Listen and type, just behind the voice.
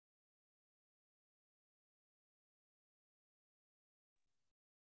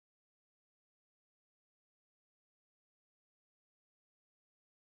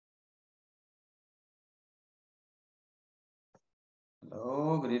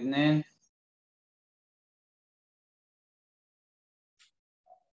good evening.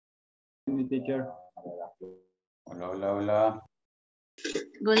 Good evening, teacher. Hola, hola, hola.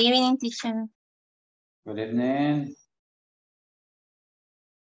 Good evening, teacher. Good evening.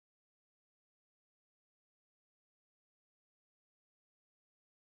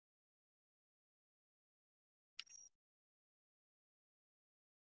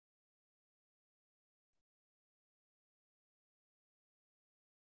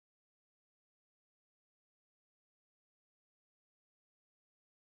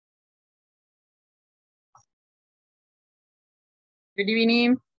 Good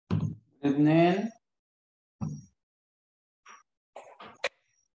evening. Good evening.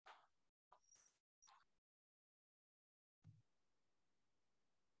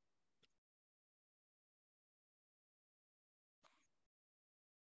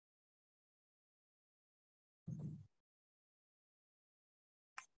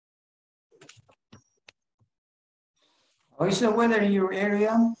 How is the weather in your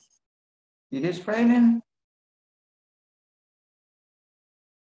area? It is raining?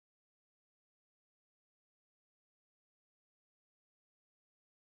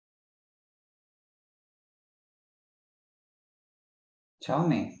 Tell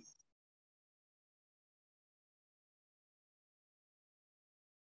me.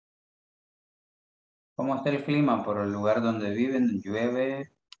 ¿Cómo está el clima por el lugar donde viven?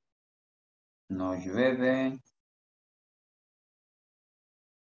 ¿Llueve? ¿No llueve?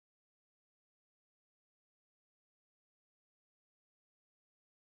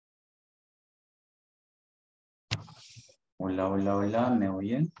 Hola, hola, hola, ¿me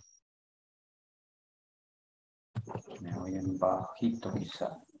oyen? Me oyen bajito quizá,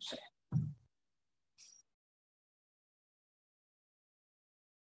 no sé.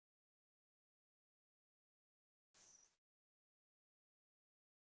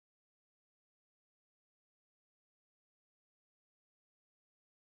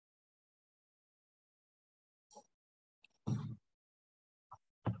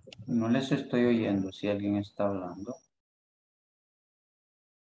 No les estoy oyendo si alguien está hablando.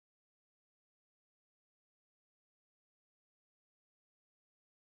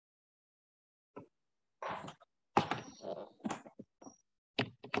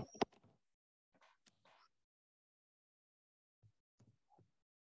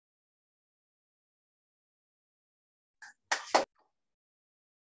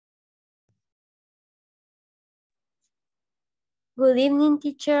 Good evening,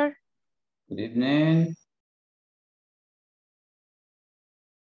 teacher. Good evening.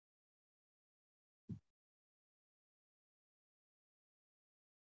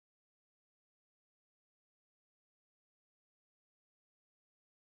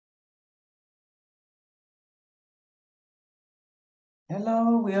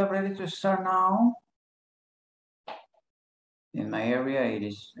 Hello, we are ready to start now. In my area, it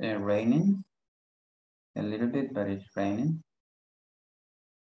is raining a little bit, but it's raining.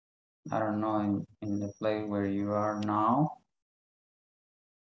 I don't know in the place where you are now.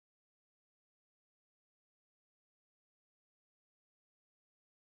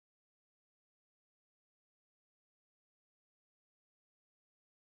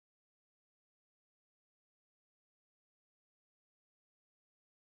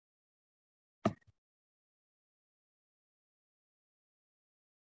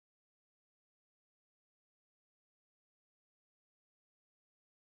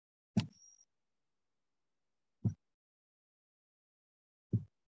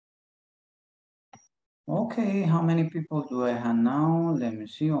 Okay, how many people do I have now? Let me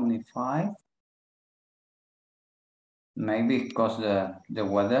see, only 5. Maybe because the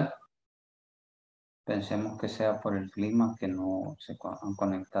weather. Pensemos que sea por el clima que no se han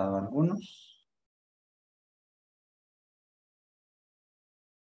conectado algunos.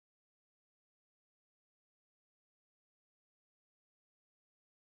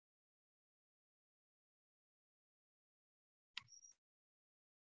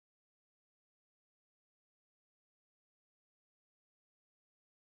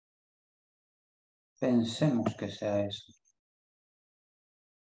 Pensemos que sea eso.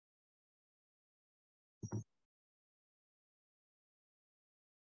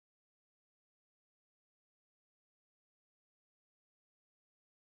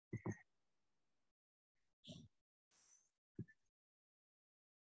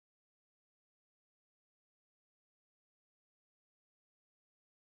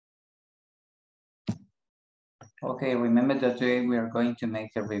 Okay, remember that today we are going to make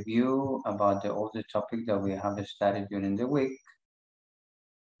a review about all the topics that we have studied during the week.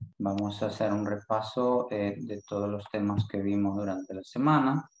 Vamos a hacer un repaso de todos los temas que vimos durante la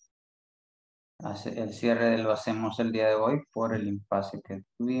semana. El cierre lo hacemos el día de hoy por el impasse que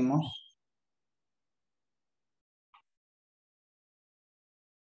tuvimos.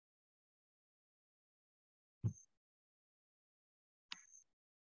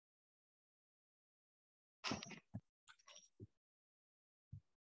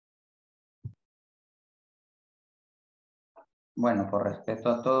 Bueno, por respeto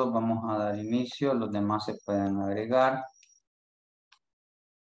a todos, vamos a dar inicio. Los demás se pueden agregar.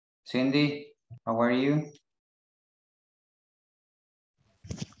 Cindy, how are you?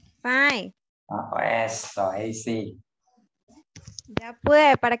 Fine. Eso, ahí sí. Ya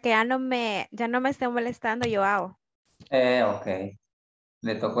pude, para que ya no me esté molestando, yo hago. Ok.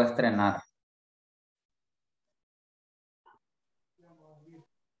 Le tocó estrenar.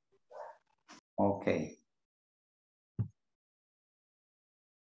 Ok.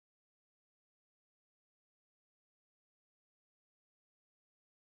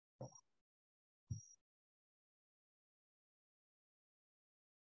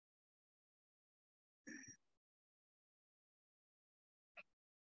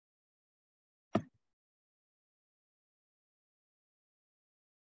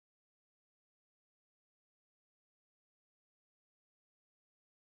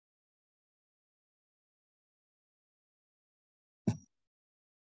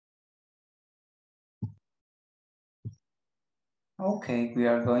 Okay, we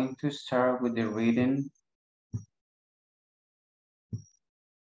are going to start with the reading.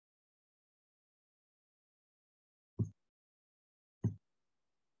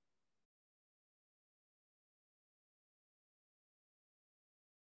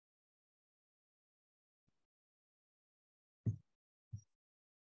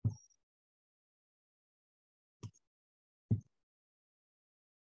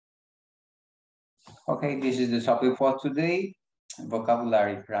 Okay, this is the topic for today,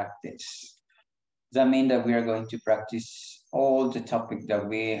 vocabulary practice. That means that we are going to practice all the topics that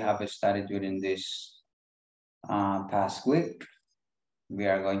we have studied during this past week. We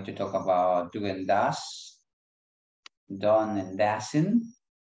are going to talk about do and does, done and doesn't.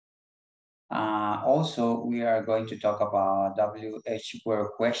 Also, we are going to talk about WH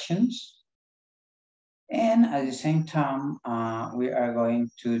word questions. And at the same time, we are going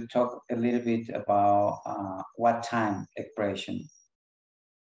to talk a little bit about what time expression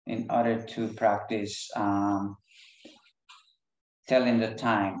in order to practice telling the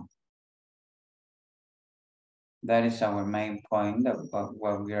time. That is our main point of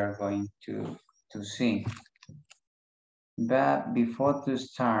what we are going to see. But before to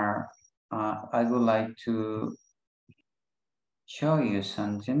start, I would like to show you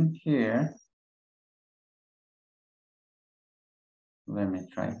something here. Let me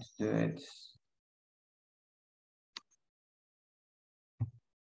try to do it.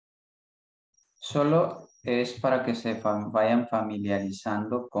 Solo es para que se vayan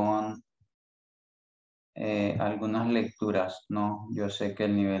familiarizando con algunas lecturas, ¿no? Yo sé que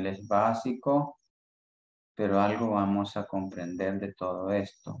el nivel es básico, pero algo vamos a comprender de todo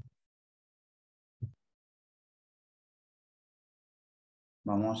esto.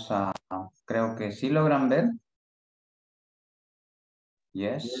 Vamos a, creo que sí logran ver.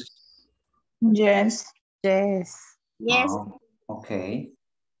 Yes. Yes. Yes. Yes. Ok.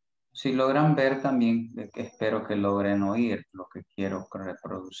 Si logran ver también, espero que logren oír lo que quiero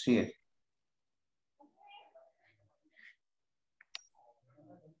reproducir.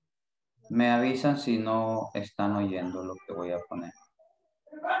 Me avisan si no están oyendo lo que voy a poner.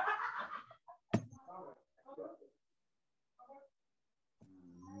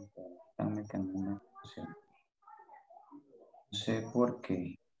 No sé por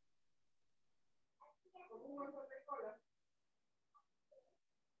qué.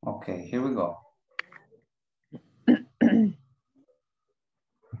 Okay, here we go.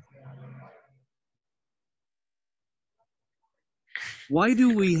 Why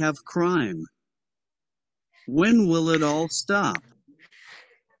do we have crime? When will it all stop?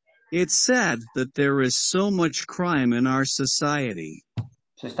 It's sad that there is so much crime in our society.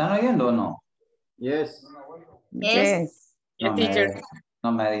 ¿Se están oyendo o no? Yes. Yes. No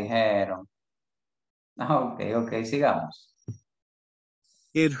me dijeron. Ok, sigamos.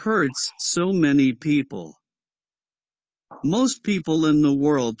 It hurts so many people. Most people in the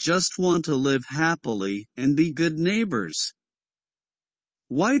world just want to live happily and be good neighbors.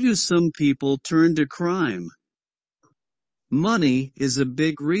 Why do some people turn to crime? Money is a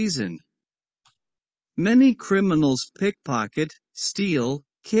big reason. Many criminals pickpocket, steal,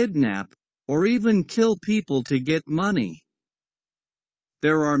 kidnap, or even kill people to get money.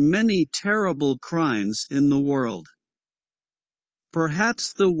 There are many terrible crimes in the world.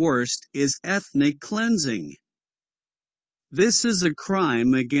 Perhaps the worst is ethnic cleansing. This is a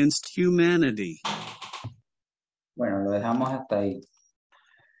crime against humanity. Bueno, lo dejamos hasta ahí.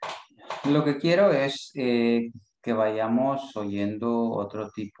 Lo que quiero es que vayamos oyendo otro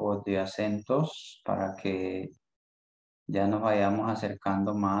tipo de acentos para que ya nos vayamos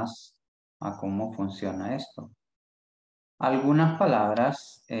acercando más a cómo funciona esto. Algunas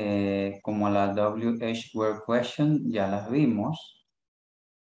palabras, como la WH word question, ya las vimos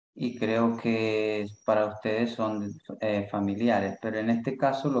y creo que para ustedes son familiares, pero en este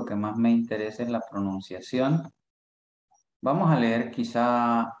caso lo que más me interesa es la pronunciación. Vamos a leer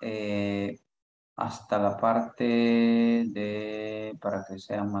quizá hasta la parte de, para que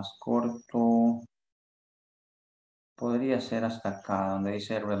sea más corto, podría ser hasta acá, donde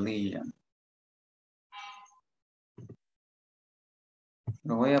dice religion.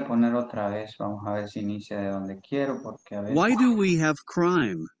 Lo voy a poner otra vez, vamos a ver si inicia de donde quiero, porque a veces... Why do we have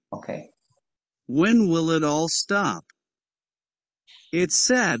crime? Ok, When will it all stop? It's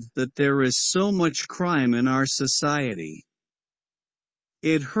sad that there is so much crime in our society.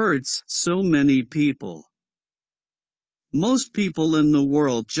 It hurts so many people. Most people in the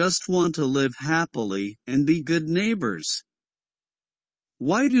world just want to live happily and be good neighbors.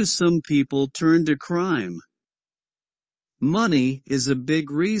 Why do some people turn to crime? Money is a big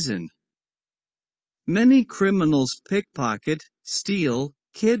reason. Many criminals pickpocket, steal,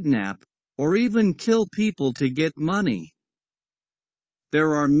 kidnap, or even kill people to get money.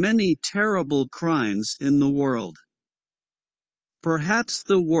 There are many terrible crimes in the world. Perhaps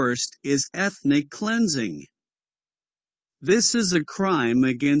the worst is ethnic cleansing. This is a crime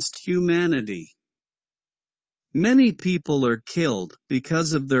against humanity. Many people are killed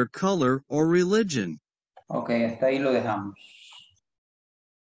because of their color or religion. ok, hasta ahí lo dejamos.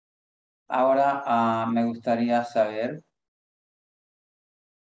 Ahora me gustaría saber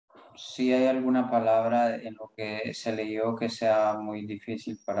si hay alguna palabra en lo que se leyó que sea muy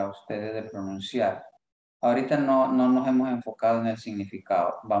difícil para ustedes de pronunciar. Ahorita no nos hemos enfocado en el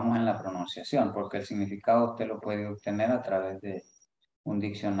significado, vamos en la pronunciación, porque el significado usted lo puede obtener a través de un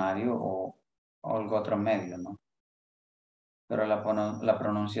diccionario o algún otro medio, ¿no? Pero la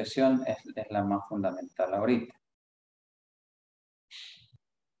pronunciación es la más fundamental ahorita.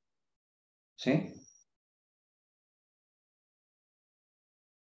 ¿Sí?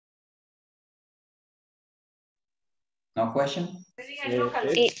 No question?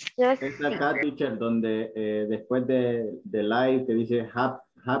 Es acá, teacher, donde después de live te dice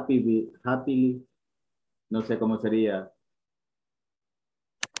happily, no sé cómo sería.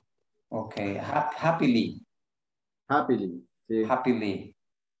 Ok, happily. Happily, sí. Happily.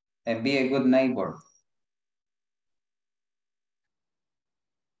 And be a good neighbor.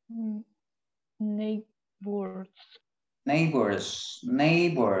 Neighbors.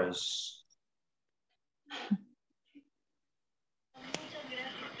 Neighbors.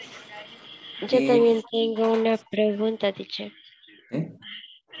 Yo también tengo una pregunta, teacher. ¿Sí?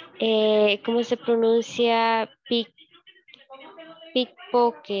 ¿Cómo se pronuncia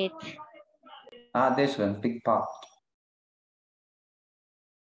pickpocket? This one, pickpocket.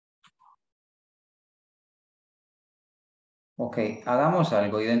 Ok, hagamos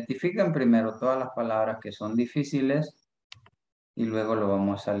algo. Identifiquen primero todas las palabras que son difíciles y luego lo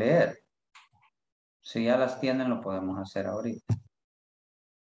vamos a leer. Si ya las tienen, lo podemos hacer ahorita.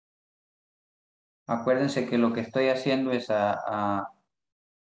 Acuérdense que lo que estoy haciendo es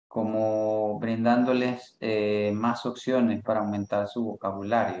como brindándoles más opciones para aumentar su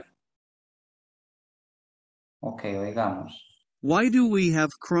vocabulario. Ok, oigamos. Why do we have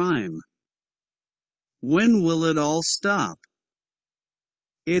crime? When will it all stop?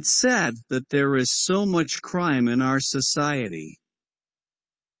 It's sad that there is so much crime in our society.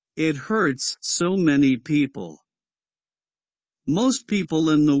 It hurts so many people. Most people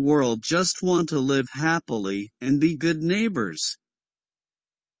in the world just want to live happily and be good neighbors.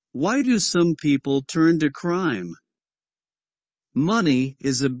 Why do some people turn to crime? Money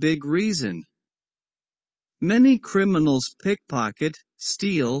is a big reason. Many criminals pickpocket,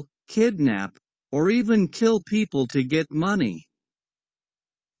 steal, kidnap, or even kill people to get money.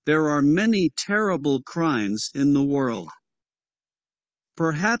 There are many terrible crimes in the world.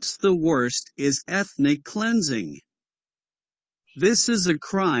 Perhaps the worst is ethnic cleansing. This is a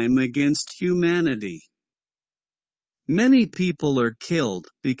crime against humanity. Many people are killed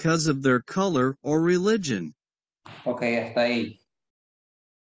because of their color or religion. Ok, hasta ahí.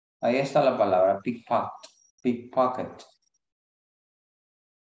 Ahí está la palabra pickpocket. Pickpocket.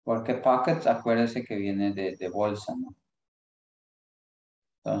 Porque pockets, acuérdense que viene de bolsa, ¿no?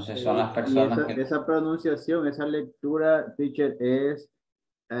 Entonces son las Y personas que... esa pronunciación, esa lectura, teacher, ¿es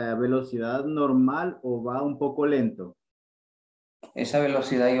velocidad normal o va un poco lento? Esa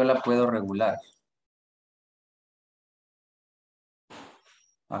velocidad yo la puedo regular.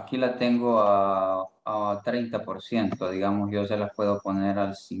 Aquí la tengo a 30%, digamos, yo se las puedo poner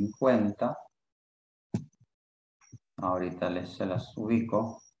al 50%. Ahorita se las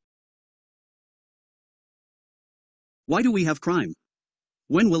ubico. Why do we have crime?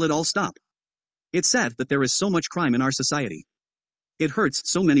 When will it all stop? It's sad that there is so much crime in our society. It hurts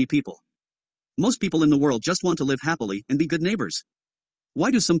so many people. Most people in the world just want to live happily and be good neighbors.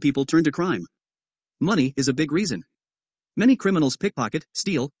 Why do some people turn to crime? Money is a big reason. Many criminals pickpocket,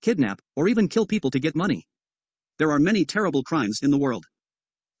 steal, kidnap, or even kill people to get money. There are many terrible crimes in the world.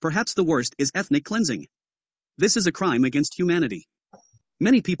 Perhaps the worst is ethnic cleansing. This is a crime against humanity.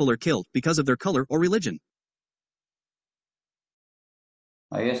 Many people are killed because of their color or religion.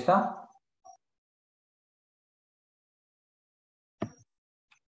 Ahí está.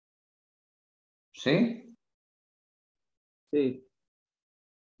 ¿Sí? Sí.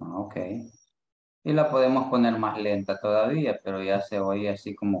 Ok. Y la podemos poner más lenta todavía, pero ya se oye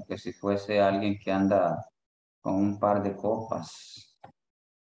así como que si fuese alguien que anda con un par de copas.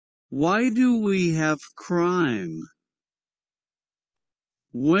 Why do we have crime?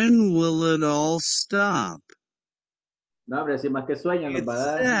 When will it all stop? No, hombre, si más que sueñan nos va a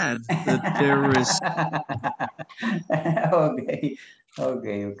It's dar. sad that there is... Ok.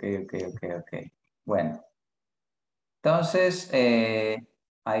 Bueno, entonces,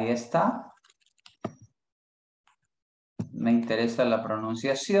 ahí está. Me interesa la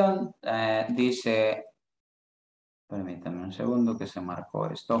pronunciación. Dice, permítame un segundo que se marcó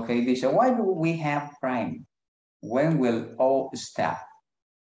esto. Ok, dice, why do we have crime? When will all stop?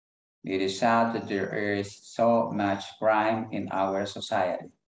 It is sad that there is so much crime in our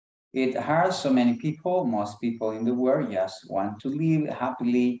society. It hurts so many people. Most people in the world just want to live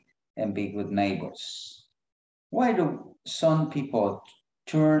happily and be good neighbors. Why do some people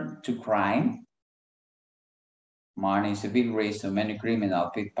turn to crime? Money is a big reason many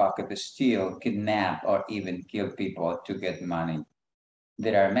criminals pickpocket, steal, kidnap, or even kill people to get money.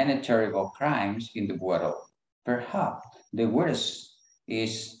 There are many terrible crimes in the world. Perhaps the worst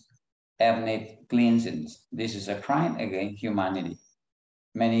is ethnic cleansing. This is a crime against humanity.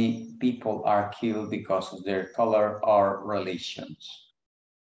 Many people are killed because of their color or religions.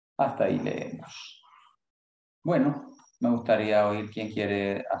 Hasta ahí leemos. Bueno, me gustaría oír quién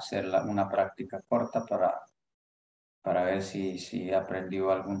quiere hacer una práctica corta para ver si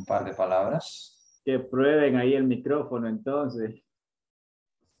aprendió algún par de palabras. Que prueben ahí el micrófono entonces.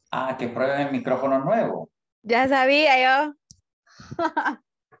 Ah, que prueben el micrófono nuevo. Ya sabía yo.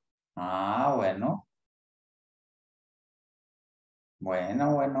 Ah, bueno. Bueno.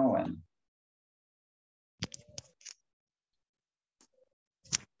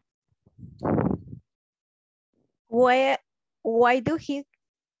 Why do he...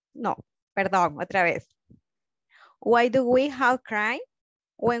 No, perdón, otra vez. Why do we have crime?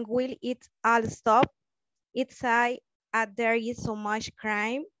 When will it all stop? It's sad there is so much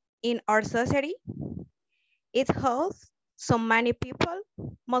crime in our society. It hurts so many people.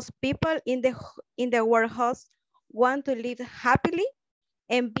 Most people in the world want to live happily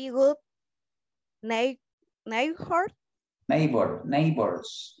and be good neighbors.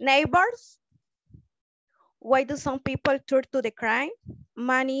 Why do some people turn to the crime?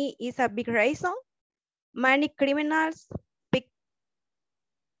 Money is a big reason. Many criminals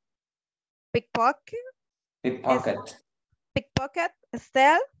pickpocket,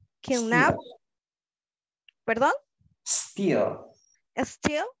 steal, kidnap. ¿Perdón? Steal.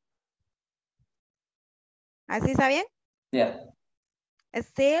 ¿Así está bien? Yeah.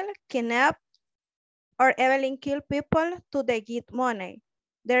 Steal, kidnap, or even kill people to get money.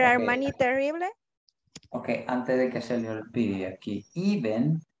 There are many terrible. Ok, antes de que se le olvide aquí,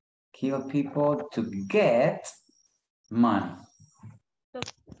 even kill people to get money.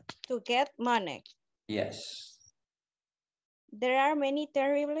 To get money. Yes. There are many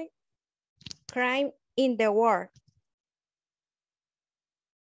terrible crime in the world.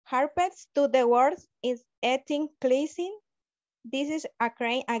 Harpets to the word is ethnic cleansing. This is a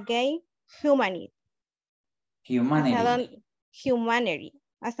crime against humanity. Humanity.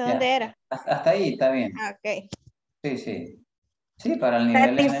 ¿Hasta dónde era? Hasta ahí, está bien. Ok. Sí. Sí, para el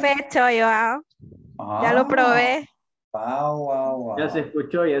nivel... Satisfecho yo. Ya lo probé. Wow. Ya se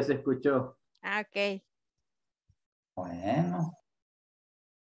escuchó. Ok. Bueno.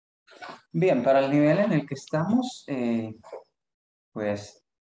 Bien, para el nivel en el que estamos, pues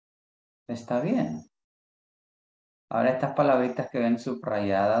está bien. Ahora estas palabritas que ven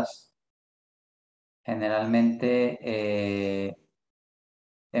subrayadas, generalmente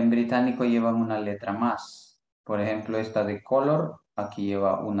en británico llevan una letra más. Por ejemplo, esta de color, aquí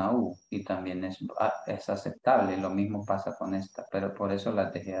lleva una U y también es aceptable. Lo mismo pasa con esta, pero por eso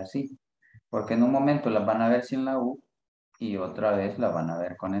las dejé así. Porque en un momento las van a ver sin la U y otra vez las van a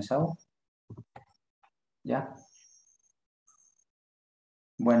ver con esa U. ¿Ya?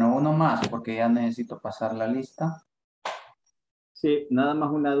 Bueno, uno más porque ya necesito pasar la lista. Sí, nada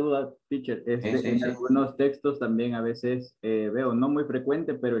más una duda, teacher. Sí. En algunos textos también a veces veo, no muy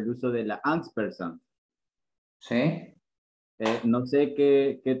frecuente, pero el uso de la ampersand. ¿Sí? No sé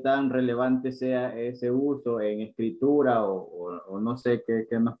qué tan relevante sea ese uso en escritura o no sé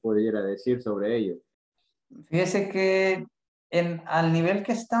qué nos pudiera decir sobre ello. Fíjese que al nivel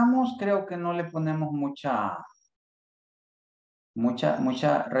que estamos, creo que no le ponemos mucha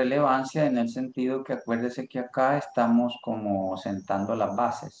relevancia en el sentido que acuérdese que acá estamos como sentando las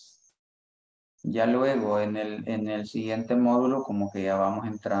bases. Ya luego en el siguiente módulo como que ya vamos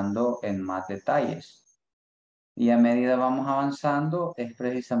entrando en más detalles. Y a medida vamos avanzando es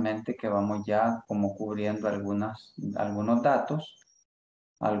precisamente que vamos ya como cubriendo algunos datos,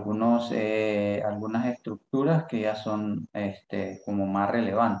 algunas estructuras que ya son como más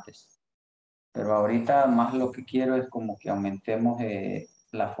relevantes. Pero ahorita más lo que quiero es como que aumentemos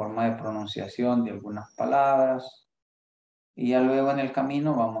la forma de pronunciación de algunas palabras y ya luego en el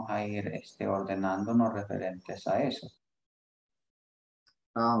camino vamos a ir ordenándonos referentes a eso.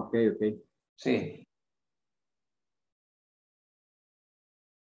 Ah, ok. Sí.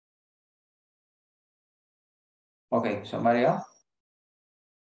 Ok, ¿son varios?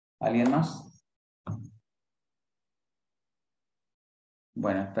 ¿Alguien más?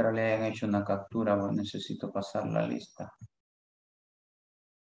 Bueno, espero le hayan hecho una captura, pues necesito pasar la lista.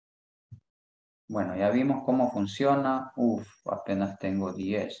 Bueno, ya vimos cómo funciona. Uf, apenas tengo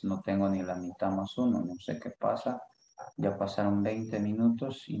 10, no tengo ni la mitad más uno, no sé qué pasa. Ya pasaron 20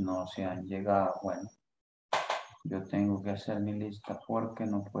 minutos y no se han llegado. Bueno, yo tengo que hacer mi lista porque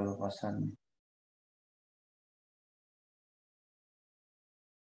no puedo pasarme.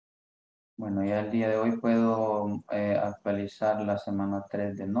 Bueno, ya el día de hoy puedo actualizar la semana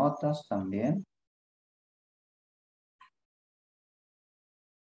 3 de notas también.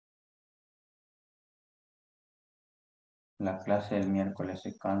 La clase del miércoles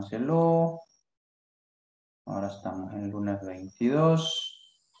se canceló. Ahora estamos en el lunes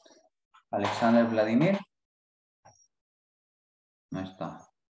 22. Alexander Vladimir. No está.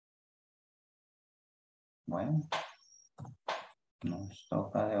 Bueno. Nos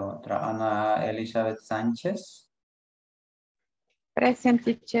toca de otra. Ana Elizabeth Sánchez. Present,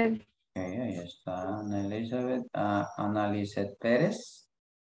 teacher. Ok, ahí está Ana Elizabeth. Ana Lizeth Pérez.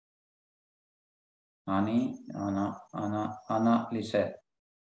 Ana Lizeth.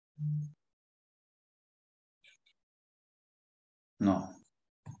 No.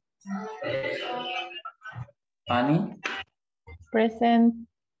 Ani. Present.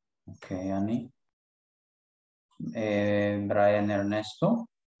 Ok, Ani. Brian Ernesto.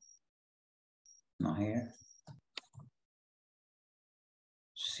 No here.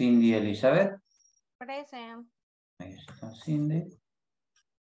 Cindy Elizabeth. Present. Ahí está Cindy.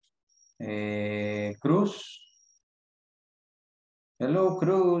 Cruz. Hello,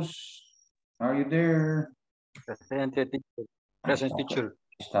 Cruz. Are you there? Presente, teacher. Present, teacher.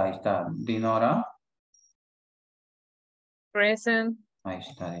 Ahí está. Dinora. Present. Ahí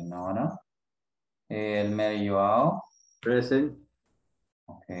está Dinora. El Mary Joao. Present.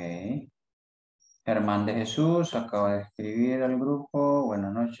 Ok. Germán de Jesús acaba de escribir al grupo.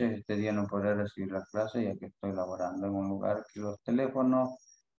 Buenas noches. Este día no podré recibir la clase ya que estoy laborando en un lugar que los teléfonos.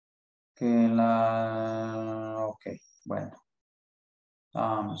 Ok, bueno.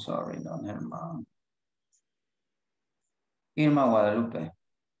 I'm sorry, don Germán. Irma Guadalupe.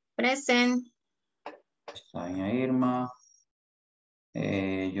 Present. Está doña Irma.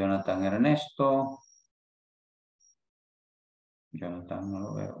 Jonathan Ernesto. Jonathan no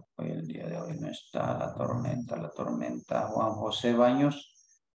lo veo. Hoy el día de hoy no está. La tormenta. Juan José Baños.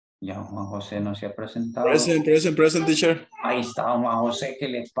 Ya Juan José no se ha presentado. Present, teacher. Ahí está Juan José. ¿Qué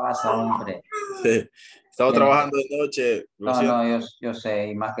le pasa, hombre? Sí. Estaba trabajando de noche. No, yo sé.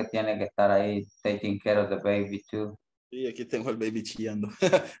 Y más que tiene que estar ahí taking care of the baby too. Sí, aquí tengo al baby chillando.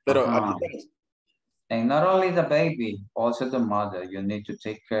 Pero aquí estamos. And not only the baby, also the mother. You need to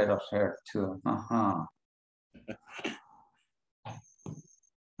take care of her too.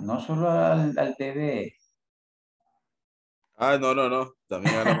 No solo al bebé. No.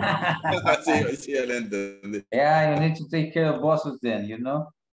 También a la mamá. Sí, ya le entendí. Yeah, you need to take care of both of them, you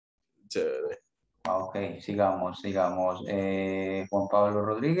know? Chévere. Ok, sigamos. Juan Pablo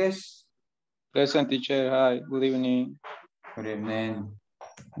Rodríguez. Present, teacher. Hi, good evening. Good evening.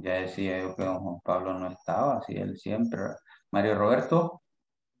 Ya decía yo que don Juan Pablo no estaba, así él siempre. Mario Roberto.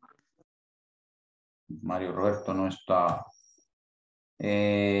 Mario Roberto no está.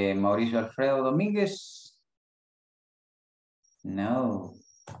 Mauricio Alfredo Domínguez. No.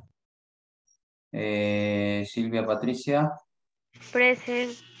 Silvia Patricia.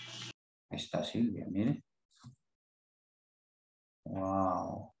 Present. Está Silvia, mire.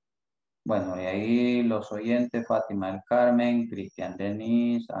 Wow. Bueno, y ahí los oyentes, Fátima del Carmen, Cristian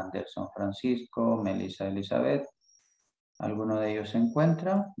Denis, Anderson Francisco, Melissa Elizabeth. ¿Alguno de ellos se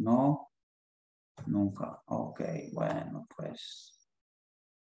encuentra? No. Nunca. Ok, bueno, pues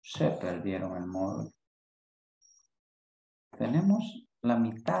se perdieron el módulo. Tenemos la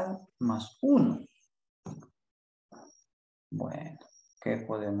mitad más uno. Bueno, ¿qué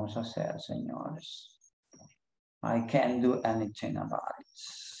podemos hacer, señores? I can't do anything about it.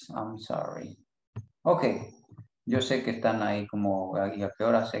 I'm sorry. Ok, yo sé que están ahí como, ¿y a qué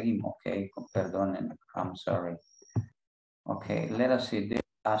hora seguimos? Ok, perdonen, I'm sorry. Okay, let us see.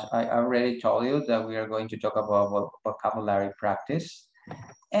 As I already told you that we are going to talk about vocabulary practice.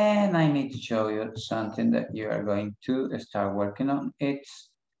 And I need to show you something that you are going to start working on. It's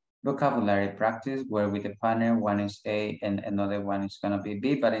vocabulary practice where with the partner, one is A and another one is going to be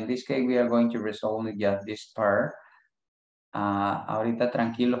B. But in this case, we are going to resolve just this part. Ahorita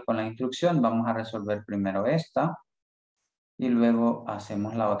tranquilos con la instrucción, vamos a resolver primero esta y luego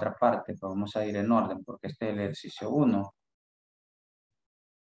hacemos la otra parte. Pues vamos a ir en orden porque este es el ejercicio 1.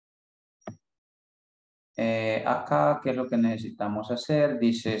 Acá, ¿qué es lo que necesitamos hacer?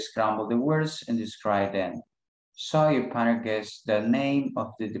 Dice, scramble the words and describe them. So your partner gets the name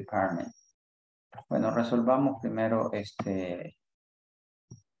of the department. Bueno, resolvamos primero esta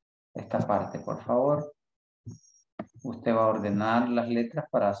parte, por favor. Usted va a ordenar las letras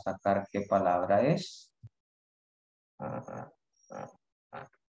para sacar qué palabra es.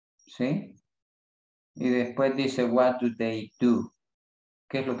 ¿Sí? Y después dice, what do they do?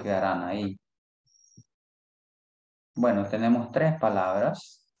 ¿Qué es lo que harán ahí? Bueno, tenemos 3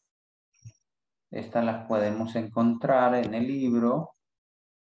 palabras. Estas las podemos encontrar en el libro.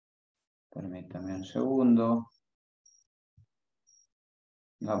 Permítame un segundo.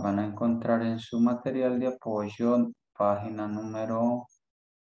 Las van a encontrar en su material de apoyo, página número.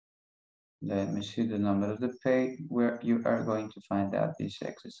 Let me see the number of the page where you are going to find out these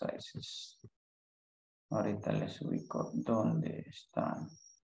exercises. Ahorita les ubico dónde están.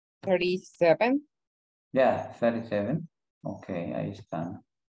 37. Yeah, 37. Ok, ahí están.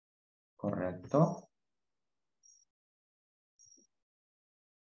 Correcto.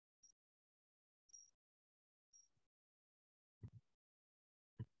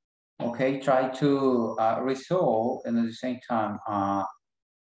 Okay, try to resolve and at the same time,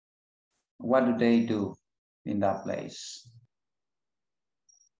 what do they do in that place?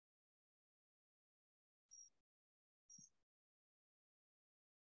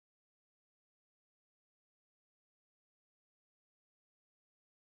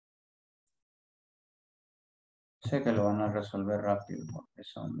 Sé que lo van a resolver rápido porque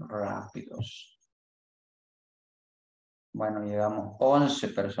son rápidos. Bueno, llegamos 11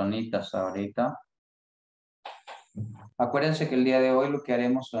 personitas ahorita. Acuérdense que el día de hoy lo que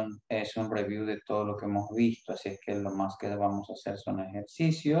haremos es un review de todo lo que hemos visto, así es que lo más que vamos a hacer son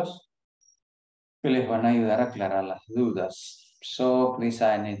ejercicios que les van a ayudar a aclarar las dudas. So please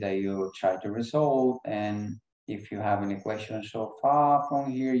I need that you try to resolve, and if you have any questions so far from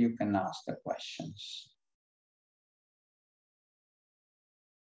here, you can ask the questions.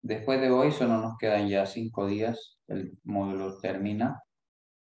 Después de hoy solo nos quedan ya 5 días, el módulo termina.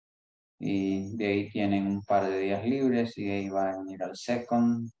 Y de ahí tienen un par de días libres y de ahí van a ir al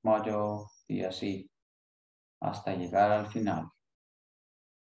second module y así hasta llegar al final.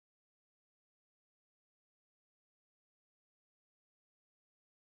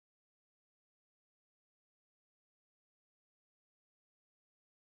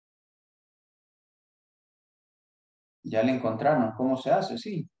 ¿Ya le encontraron cómo se hace?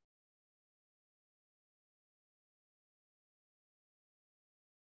 Sí.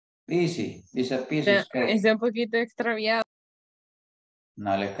 Easy. It's a piece of cake. Es un poquito extraviado.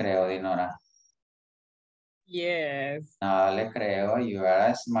 No le creo, Dinora. Yes. No le creo. You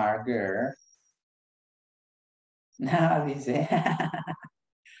are a smart girl. No, dice.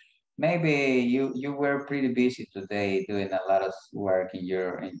 Maybe you were pretty busy today doing a lot of work in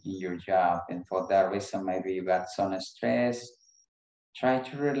your job, and for that reason maybe you got some stress. Try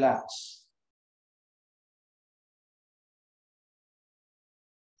to relax.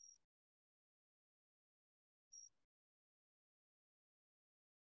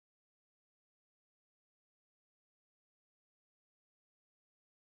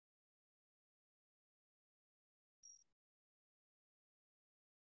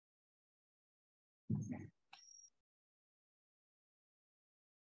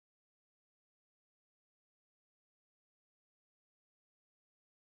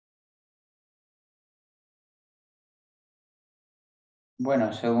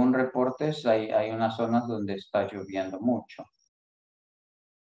 Bueno, según reportes, hay unas zonas donde está lloviendo mucho.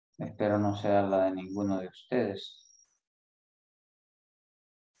 Espero no sea la de ninguno de ustedes.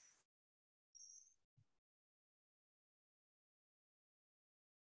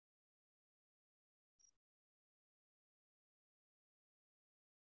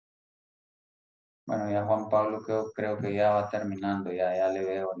 Bueno, ya Juan Pablo creo que ya va terminando, ya le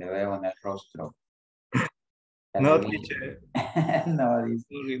veo en el rostro. Ya No, le vi. teacher. No, dice.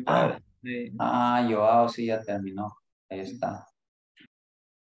 Sorry, Ah, but, Joao sí ya terminó. Ahí está.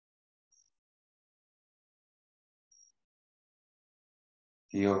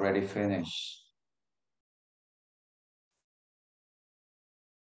 You already finished.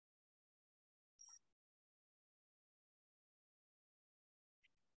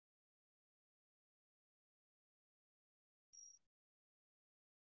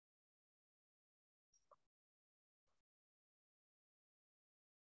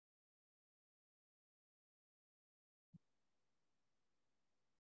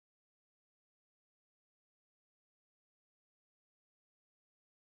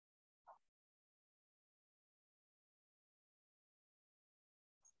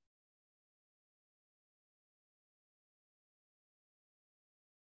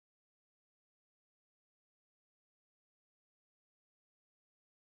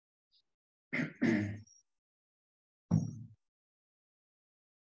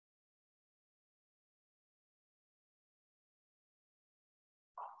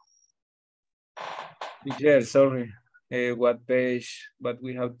 teacher, sorry. What page? But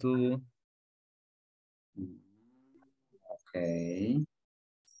we have to. Okay.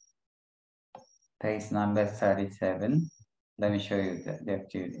 Page number 37. Let me show you the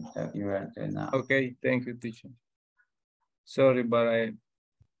activity that you are doing now. Okay, thank you, teacher. Sorry, but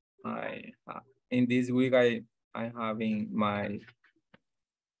in this week I having my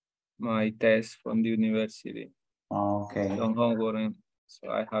test from the university. Okay. On homework, so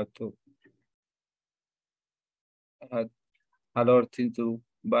I have to. I had a lot of things to do,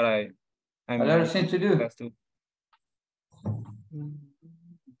 but I A lot of things to do. That's too.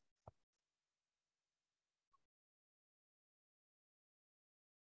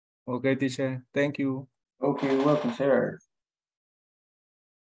 Okay, teacher. Thank you. Okay, welcome, sir.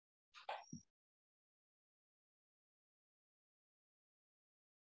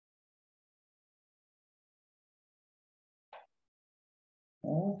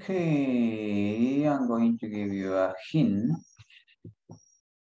 Okay, I'm going to give you a hint.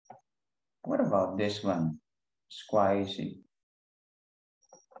 What about this one? It's quite easy.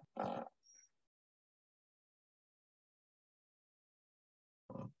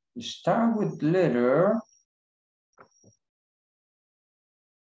 Start with letter.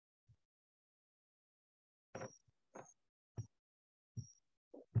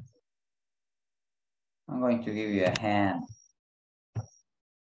 I'm going to give you a hand.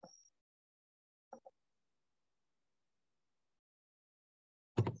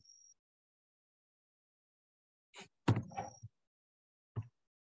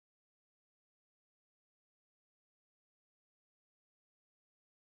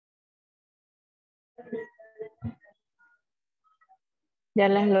 Ya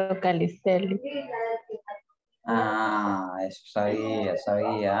las localicé. Ah, eso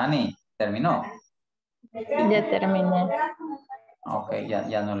sabía. Ani, ¿terminó? Ya terminé. Ok,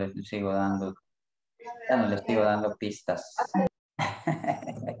 ya no les sigo dando, ya no les sigo dando pistas.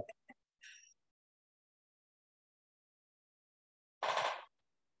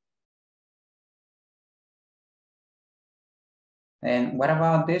 And what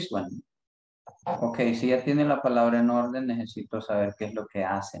about this one? Ok, si ya tiene la palabra en orden, necesito saber qué es lo que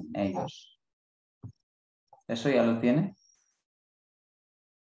hacen ellos. ¿Eso ya lo tiene?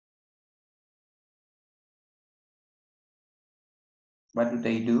 What do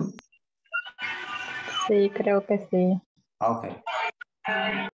they do? Sí, creo que sí. Okay.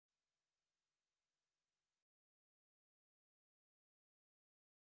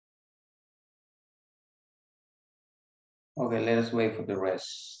 Okay, let us wait for the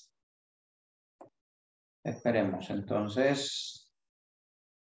rest. Esperemos, entonces.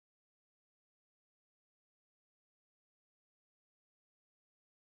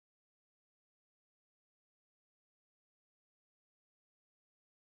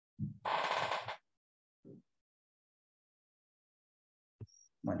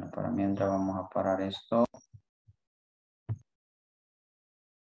 Bueno, para mientras vamos a parar esto.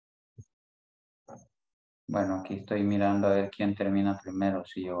 Bueno, aquí estoy mirando a ver quién termina primero,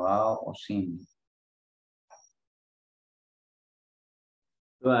 si Joao o Cindy.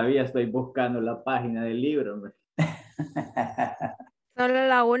 Todavía estoy buscando la página del libro, hombre. Solo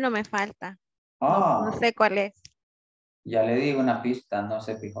la uno me falta. No, no sé cuál es. Ya le digo una pista, no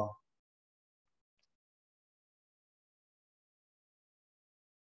se fijó.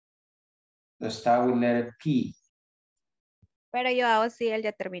 Start with letter P. Pero yo hago sí, él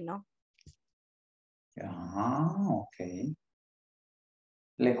ya terminó. Ah, ok.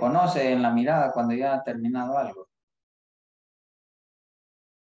 ¿Le conoce en la mirada cuando ya ha terminado algo?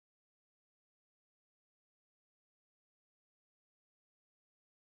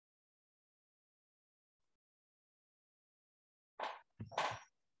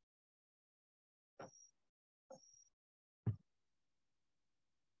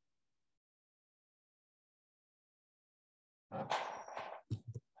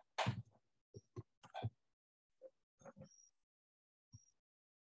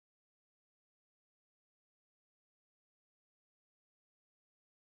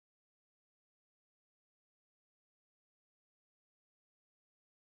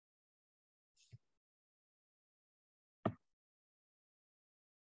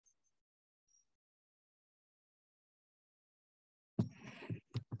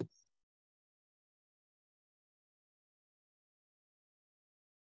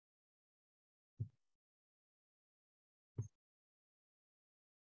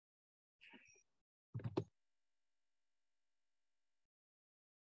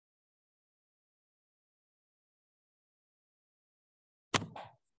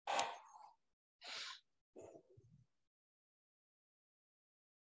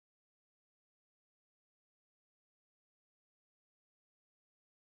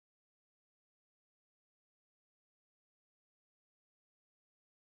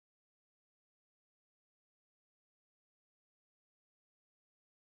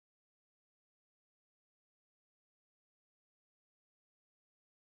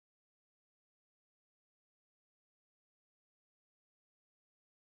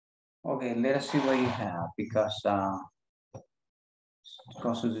 Okay, let us see what you have because of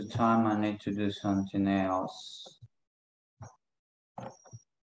the time I need to do something else.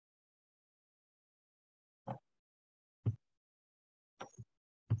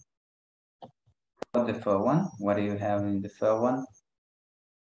 The first one, what do you have in the first one?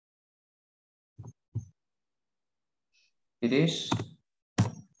 It is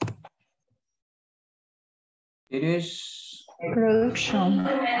Production.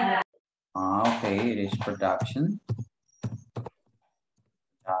 Okay, it is production.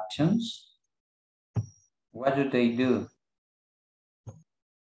 Productions. What do they do?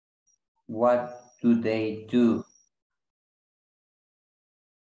 What do they do?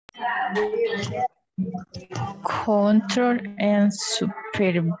 Control and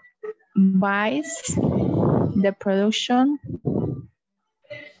supervise the production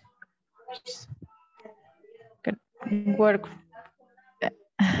work.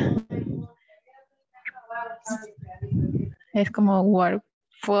 Es como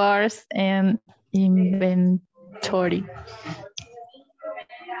workforce and inventory.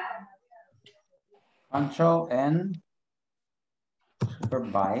 Control and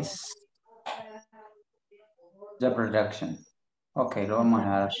supervise the production. Okay, lo vamos a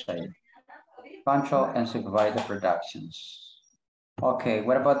dejar así. Control and supervise the productions. Okay,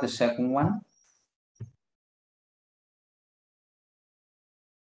 what about the second one?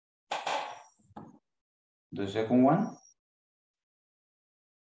 The second one?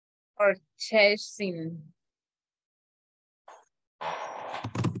 Purchasing.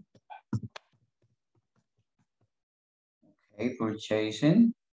 Okay,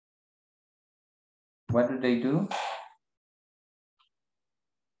 purchasing. What do they do?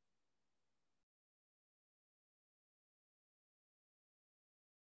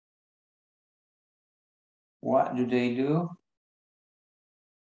 What do they do?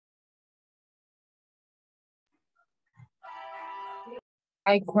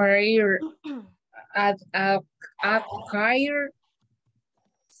 Acquire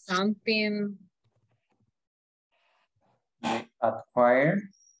something. They acquire.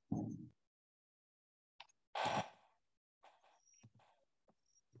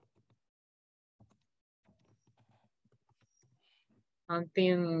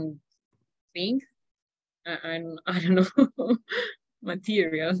 Something thing. I don't know.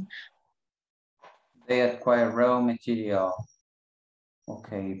 Material. They acquire raw material. Ok,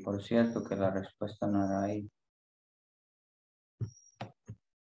 por cierto que la respuesta no era ahí.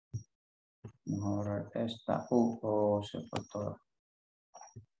 Mejor esta. Se fue todo.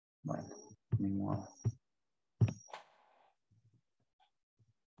 Bueno, ni modo.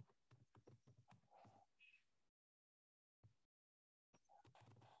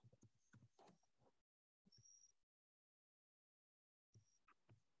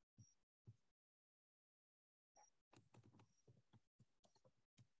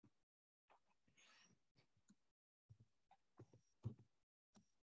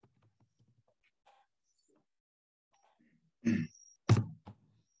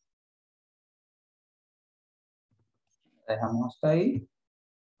 Dejamos hasta ahí.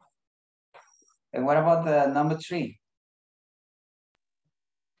 And what about the number 3?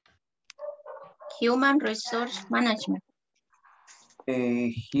 Human resource management.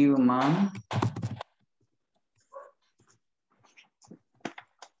 Human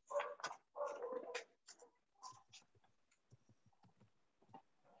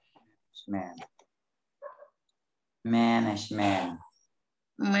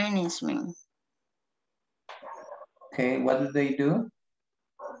management. Okay, what do they do?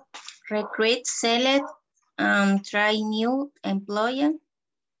 Recruit, select, try new employee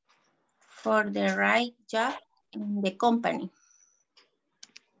for the right job in the company.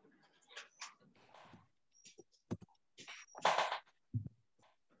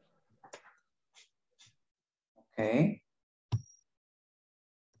 Okay.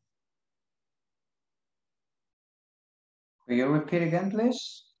 Will you repeat again,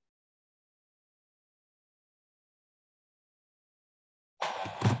 please?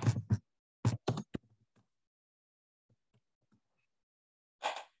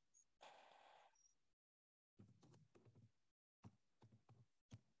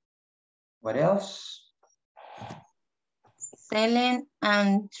 What else? Select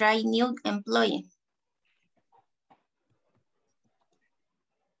and try new employee.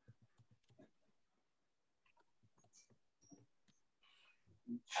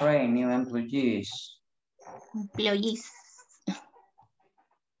 Train new employees.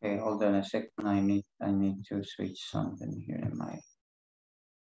 Okay, hold on a second. I need to switch something here in my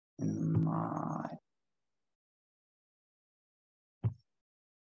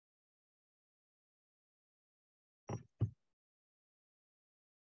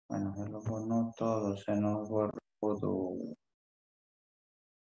Bueno, se lo borró todo, se nos borró todo.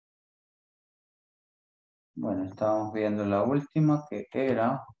 Bueno, estábamos viendo la última que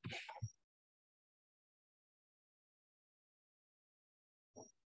era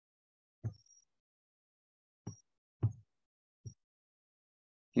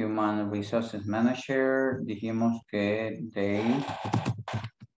Human Resources Manager. Dijimos que they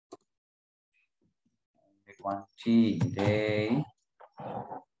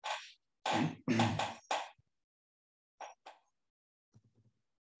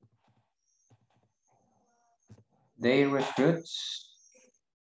they recruit,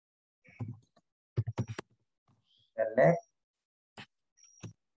 select,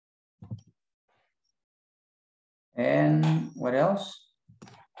 and what else?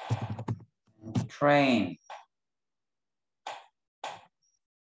 Train.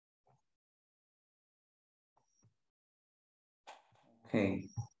 Okay.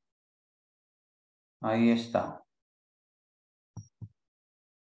 Ahí está.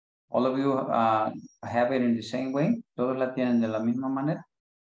 All of you have it in the same way. Todos la tienen de la misma manera.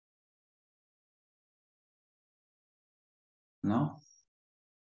 ¿No?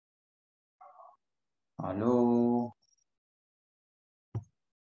 Aló.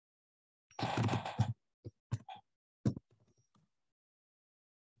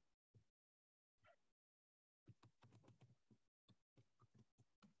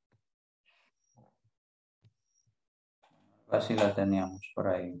 Así la teníamos por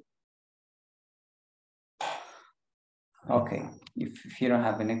ahí. Okay, if you don't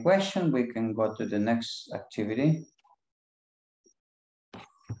have any question, we can go to the next activity.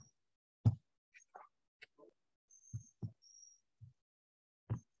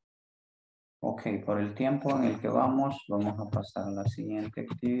 Ok, por el tiempo en el que vamos a pasar a la siguiente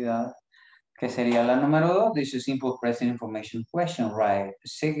actividad, que sería la número 2. This is simple present information question, right?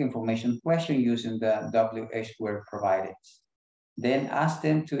 Seek information question using the WH word provided. Then ask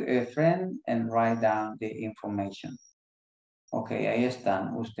them to a friend and write down the information. Ok, ahí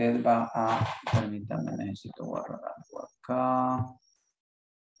están. Usted va a, permítame, necesito guardar algo acá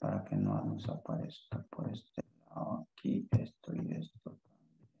para que no nos aparezca por este lado. Aquí, esto y esto.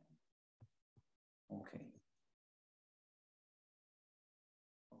 Okay.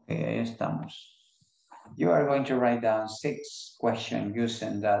 Okay, ahí estamos. You are going to write down 6 questions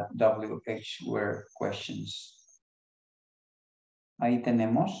using that WH word questions. Ahí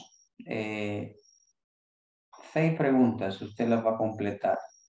tenemos 6 preguntas. Usted las va a completar.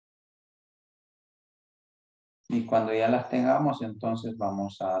 Y cuando ya las tengamos, entonces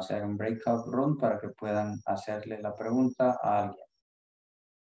vamos a hacer un breakout room para que puedan hacerle la pregunta a alguien.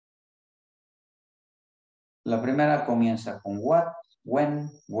 La primera comienza con what, when,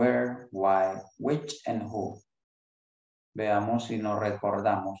 where, why, which, and who. Veamos si nos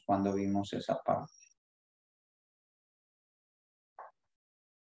recordamos cuando vimos esa parte.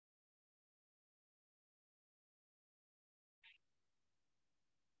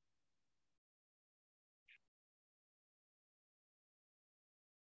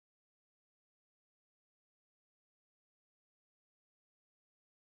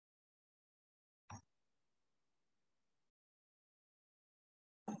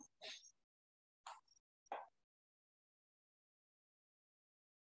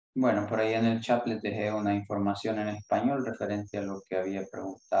 Bueno, por ahí en el chat les dejé una información en español referente a lo que había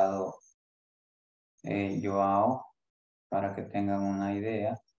preguntado Joao, para que tengan una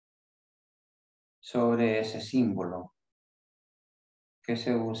idea sobre ese símbolo que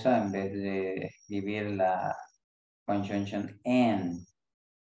se usa en vez de escribir la conjunción and.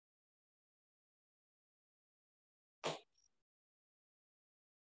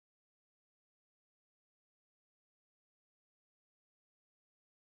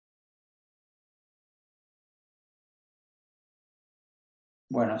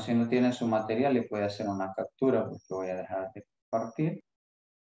 Bueno, si no tiene su material, le puede hacer una captura porque voy a dejar de compartir.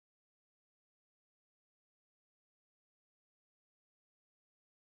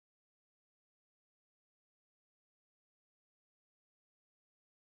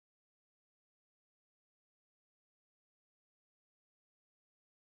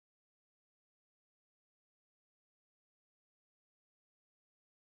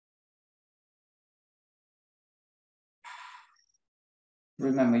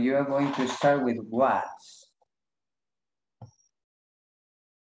 Remember, you are going to start with what.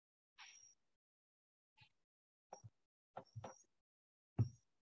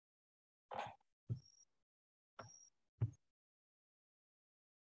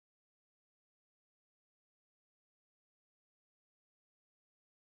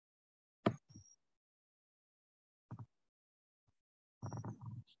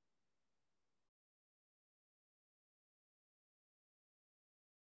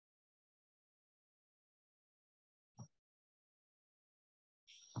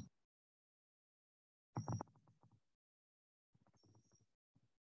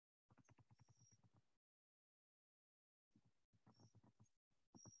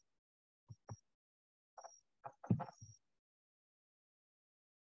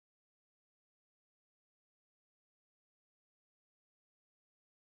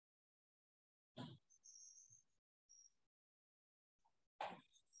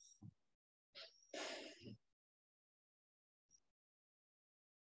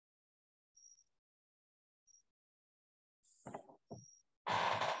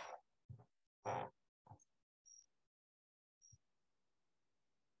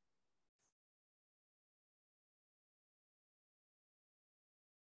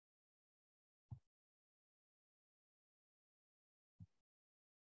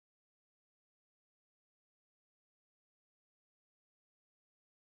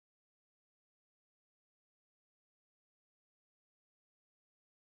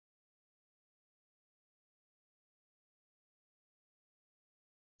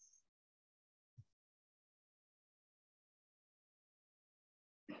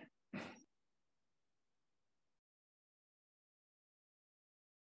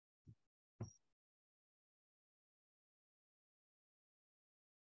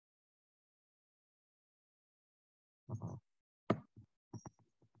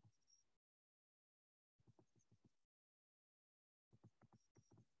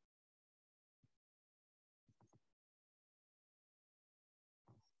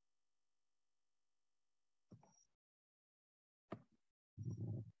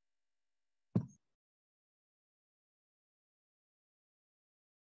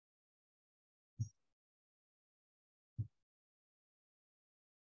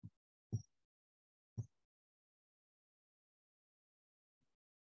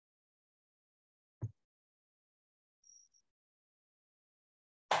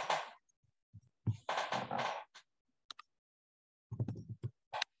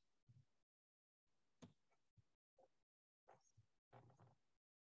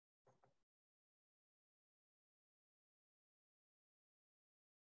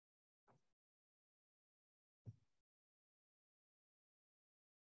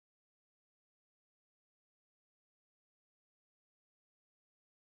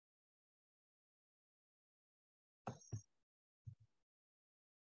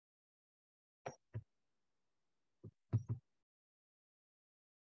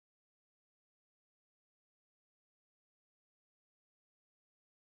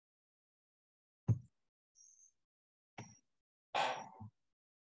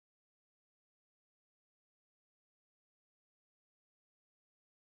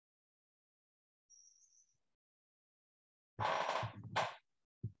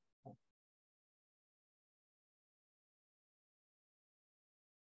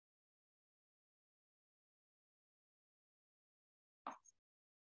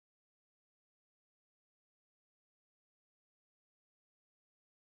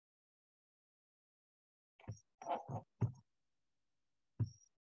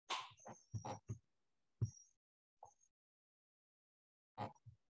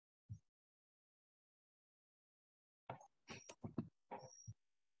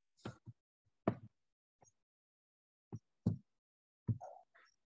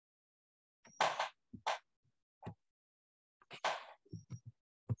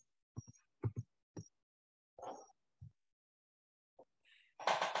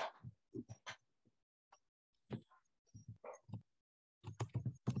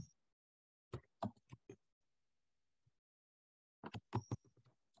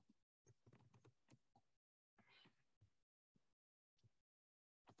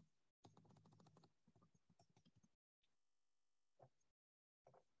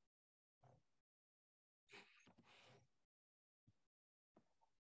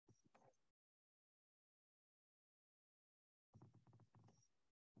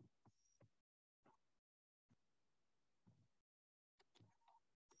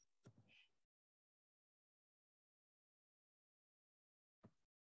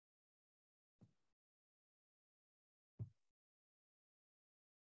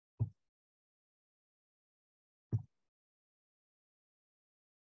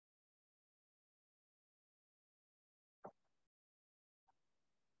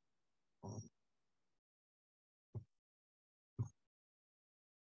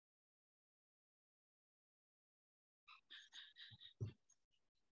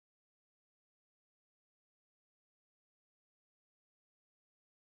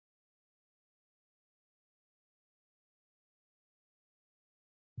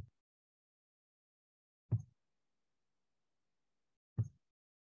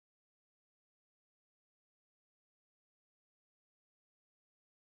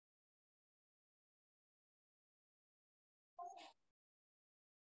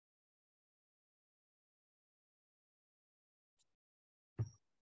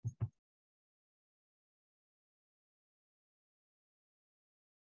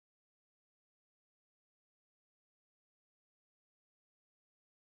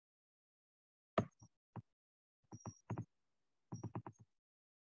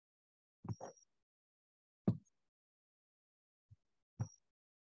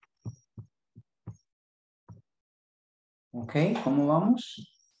 Ok, ¿cómo vamos?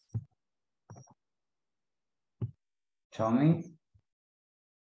 Tommy.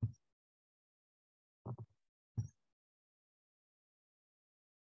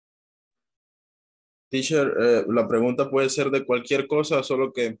 Teacher, la pregunta puede ser de cualquier cosa,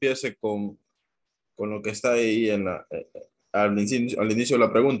 solo que empiece con lo que está ahí en al inicio de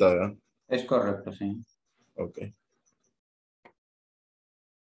la pregunta, ¿verdad? Es correcto, sí. Ok.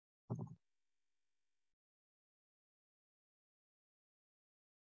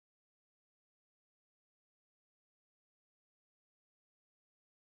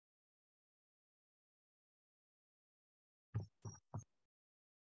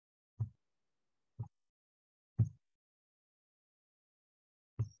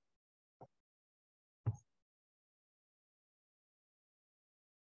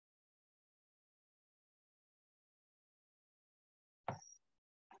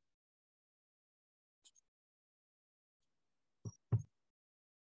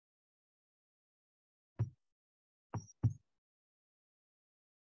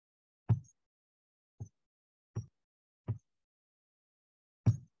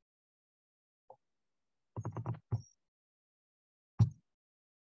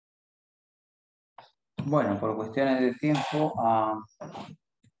 Bueno, por cuestiones de tiempo,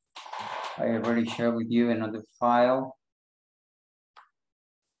 I already shared with you another file.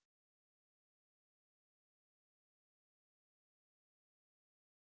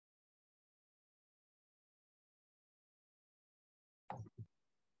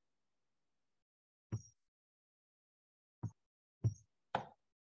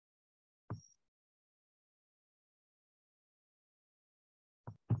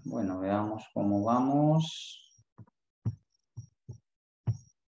 Bueno, veamos cómo vamos.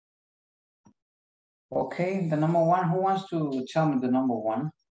 Okay, the number one. Who wants to tell me the number one?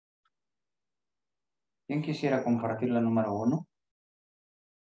 ¿Quién quisiera compartir la número uno?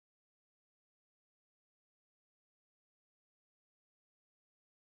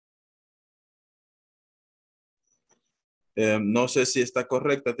 No sé si está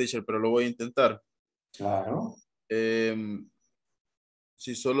correcta, teacher, pero lo voy a intentar. Claro.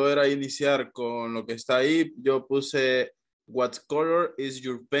 Si solo era iniciar con lo que está ahí, yo puse, what color is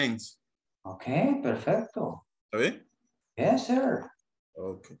your pens? Okay, perfecto. ¿Está bien? Yes, sir.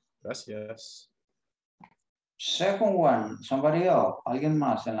 Ok, gracias. Second one, somebody else. ¿Alguien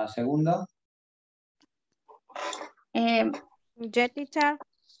más en la segunda? Yo, teacher.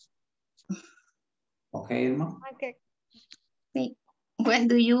 Okay, Irma. Okay. Sí. When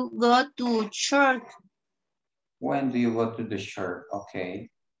do you go to church? When do you go to the church? Okay.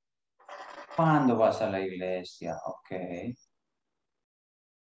 ¿Cuándo vas a la iglesia? Okay.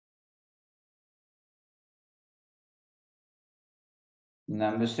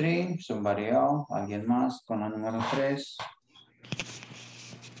 Number three, somebody else. ¿Alguien más con la número tres?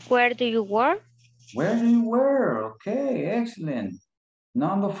 Where do you work? Where do you work? Okay, excellent.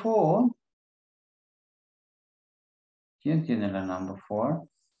 Number four. ¿Quién tiene la number four?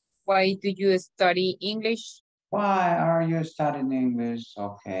 Why do you study English? Why are you studying English?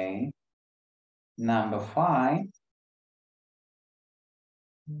 Okay. Number five.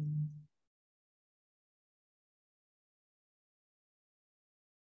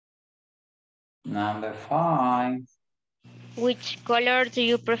 Number five. Which color do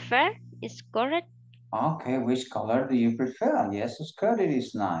you prefer? Is correct? Okay, which color do you prefer? Yes, it's good, it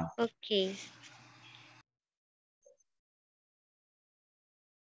is nice. Okay.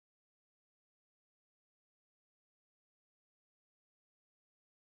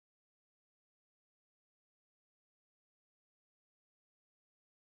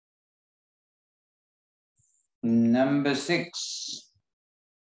 Number six.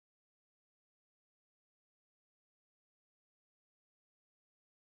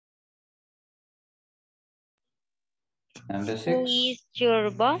 Number six. Who is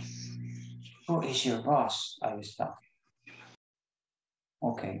your boss? Who is your boss? Ahí está.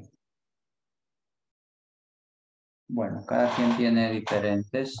 Ok. Bueno, cada quien tiene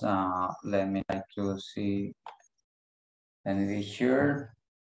diferentes. Let me like to see. Let me be sure.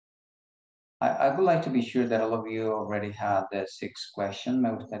 I would like to be sure that all of you already had the 6 questions. Me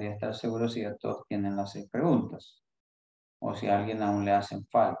gustaría estar seguro si ya todos tienen las 6 preguntas. O si a alguien aún le hacen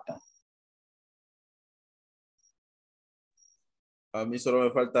falta. A mí solo me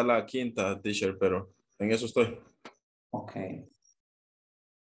falta la quinta, teacher, pero en eso estoy. Ok.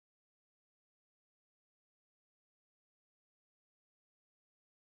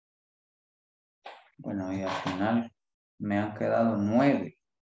 Bueno, y al final me han quedado 9.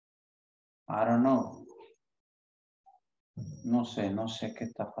 I don't know. No sé qué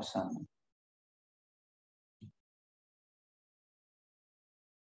está pasando.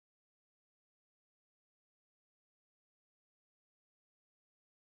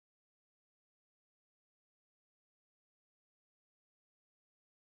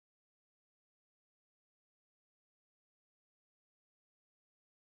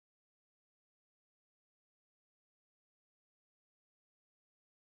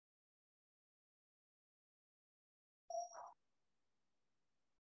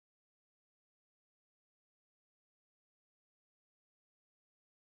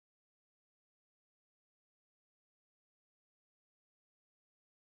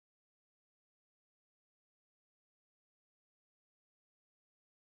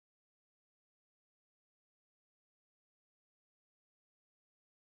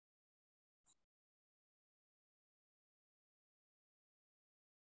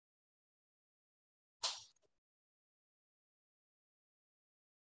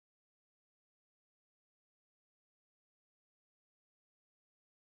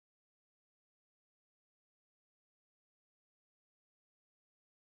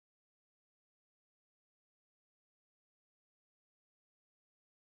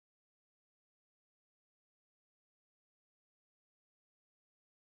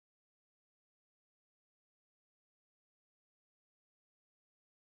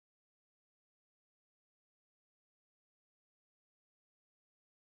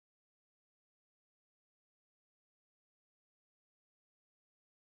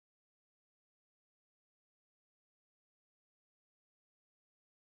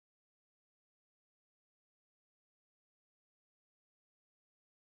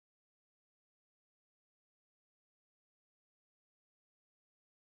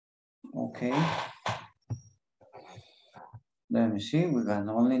 Okay. Let me see, we got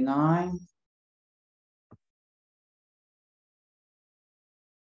only 9.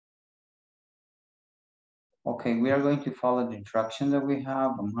 Okay, we are going to follow the instruction that we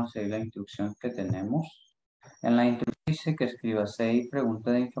have. Vamos a seguir la instrucción que tenemos. En la instrucción dice que escriba 6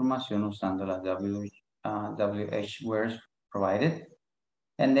 preguntas de información usando las WH words provided.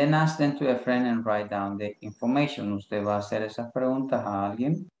 And then ask them to a friend and write down the information. Usted va a hacer esas preguntas a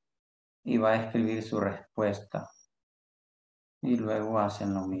alguien y va a escribir su respuesta. Y luego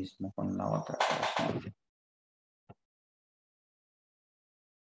hacen lo mismo con la otra persona.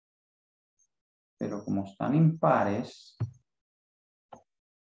 Pero como están impares,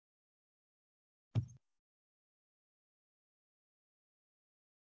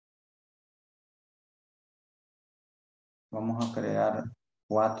 vamos a crear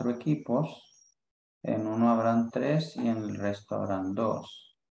 4 equipos. En uno habrán 3 y en el resto habrán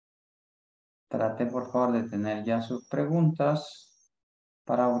 2. Trate por favor de tener ya sus preguntas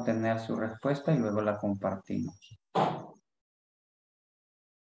para obtener su respuesta y luego la compartimos.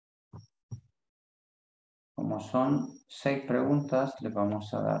 Como son 6 preguntas, le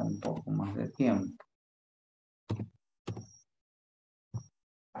vamos a dar un poco más de tiempo.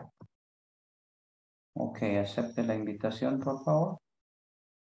 Ok, acepte la invitación, por favor.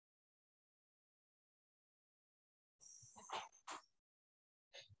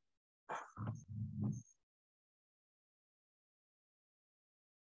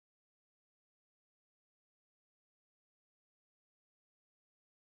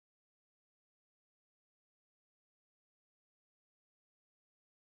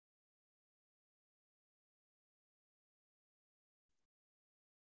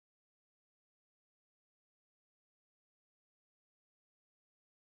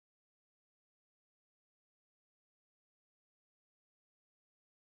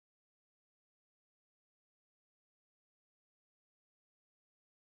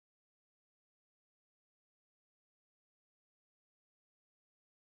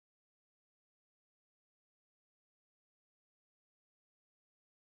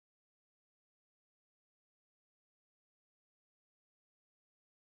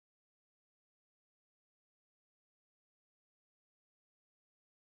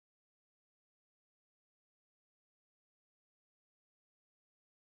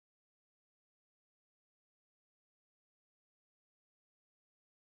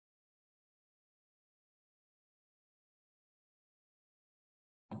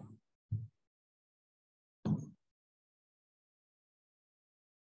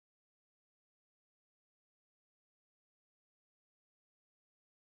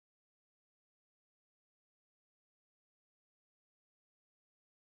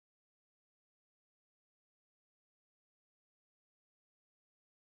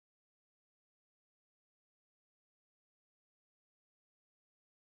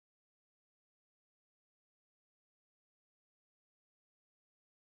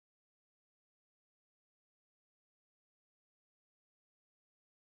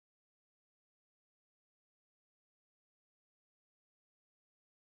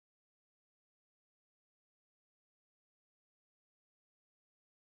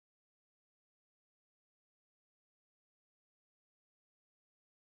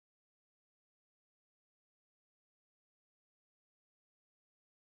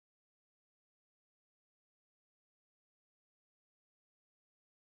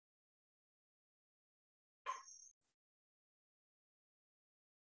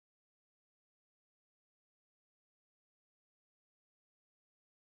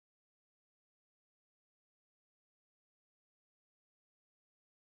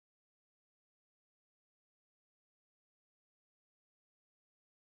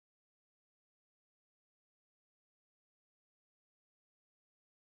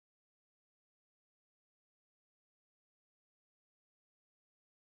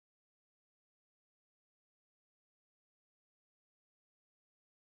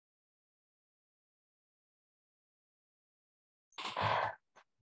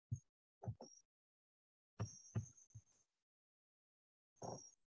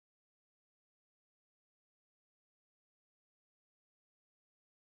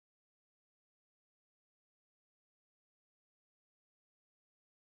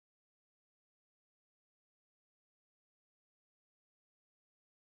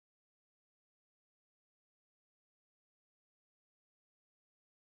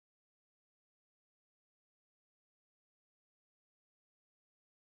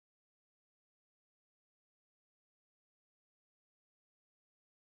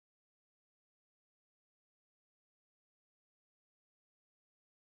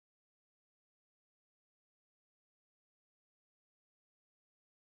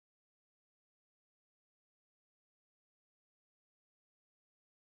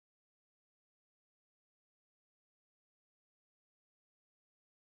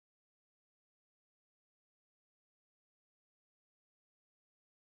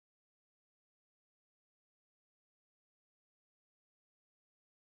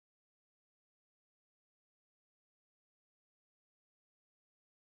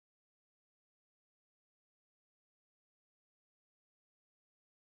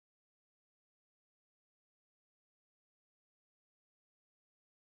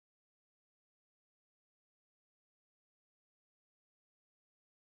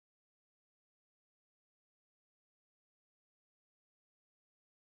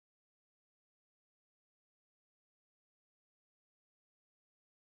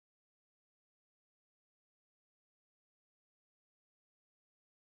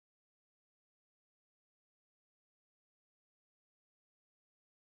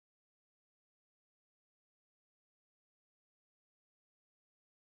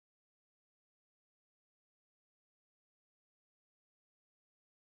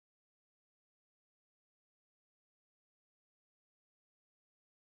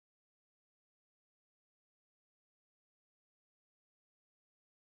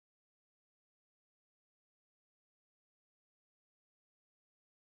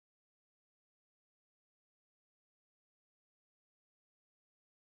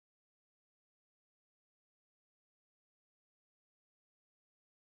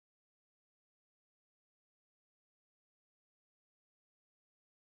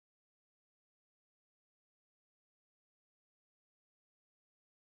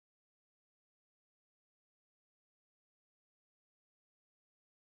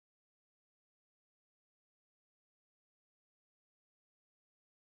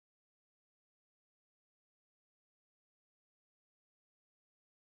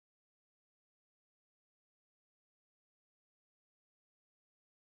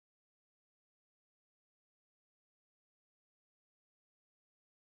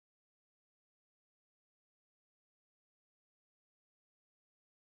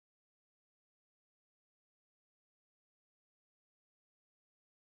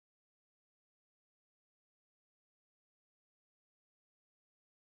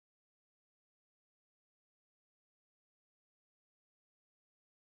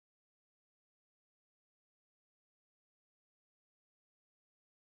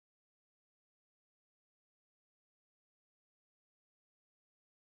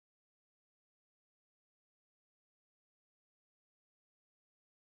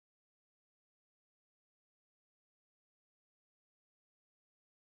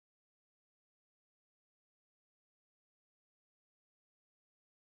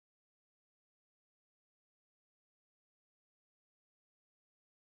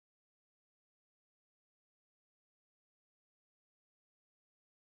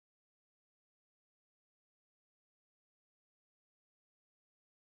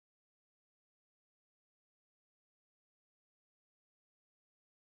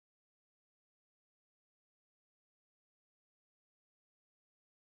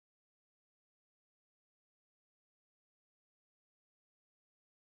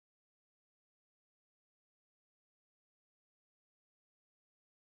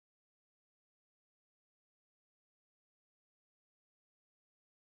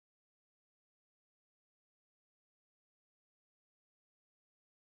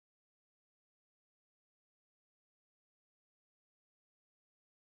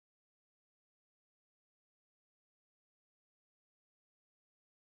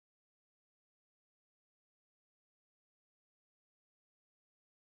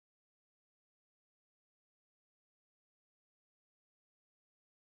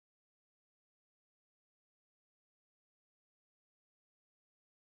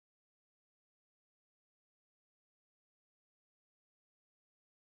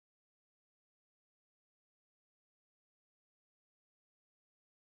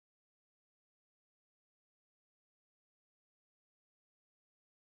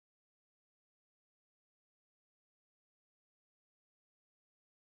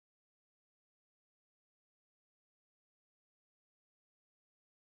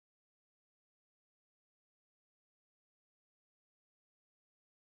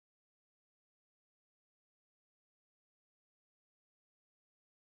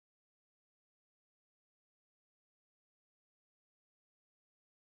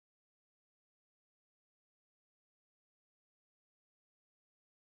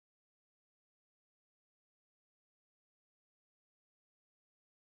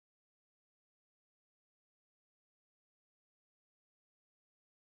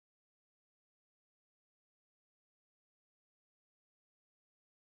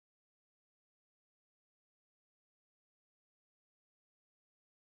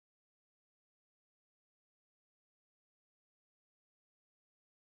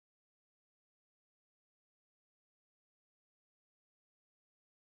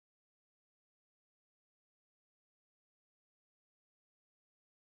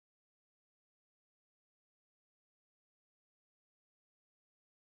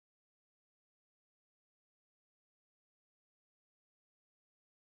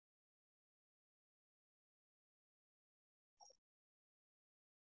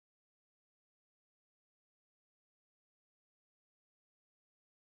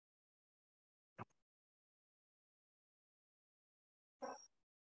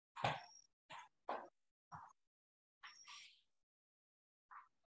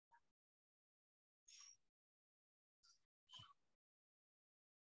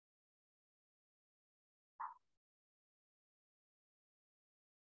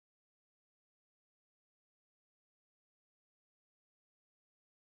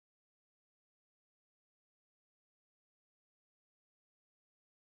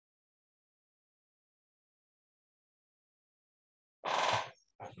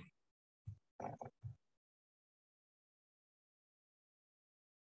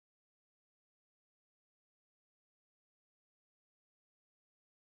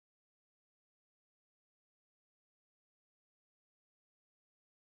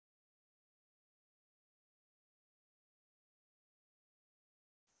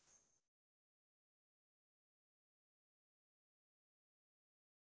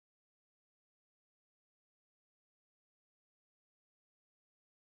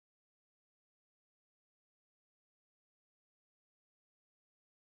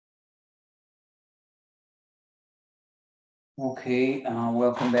 Okay,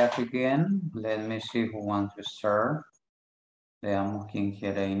 welcome back again. Let me see who wants to start. Veamos quién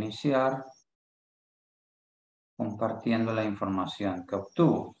quiere iniciar compartiendo la información que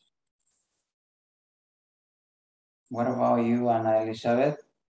obtuvo. What about you, Ana Elizabeth?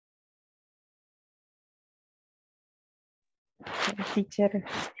 Teacher,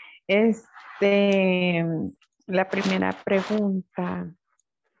 la primera pregunta.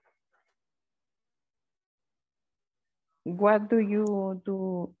 What do you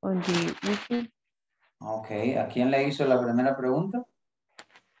do on the weekend? Ok, ¿a quién le hizo la primera pregunta?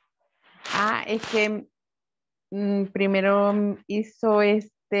 Es que primero hizo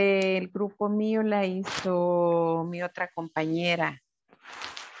el grupo mío, la hizo mi otra compañera.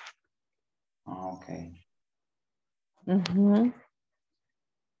 Ok. Ujú.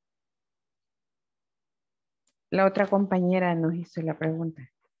 La otra compañera nos hizo la pregunta.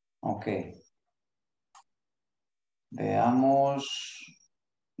 Ok. Veamos.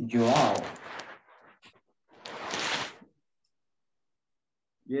 Joao.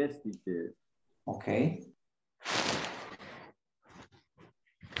 Yes, teacher. Ok.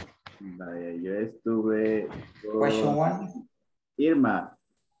 Vaya, yo estuve Question con one. Irma.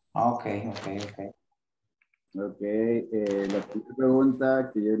 Ok. Ok, la primera pregunta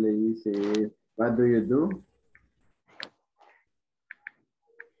que yo le hice es, what do you do?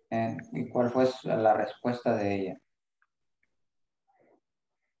 ¿Y cuál fue la respuesta de ella?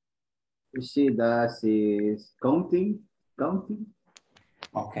 She does is counting.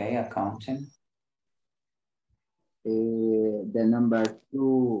 Ok, accounting. The number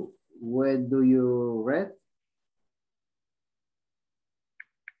two, where do you read?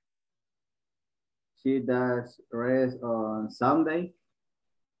 She does rest on Sunday.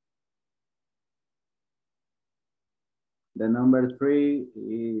 The number three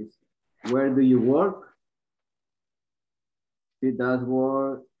is, where do you work? She does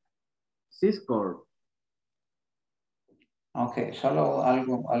work Cisco. Ok, solo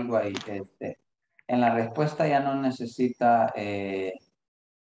algo ahí. En la respuesta ya no necesita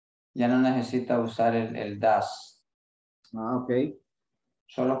usar el das. Ok.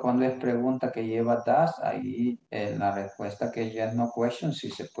 Solo cuando es pregunta que lleva das, ahí en la respuesta que es yes, no question, sí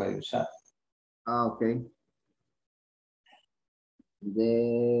se puede usar. Ok.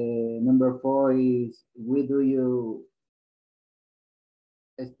 The number four is, where do you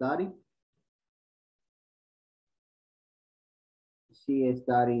study? She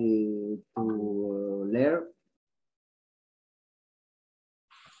studied to learn.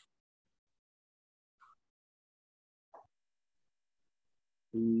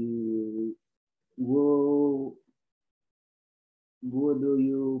 Who do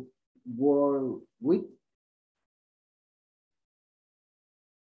you work with?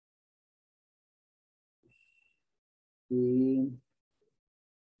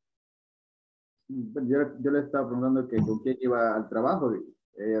 Yo le estaba preguntando que con quién iba al trabajo y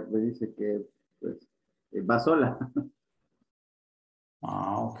ella me dice que pues va sola.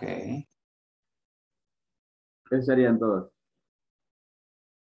 Ok. ¿Qué serían todos?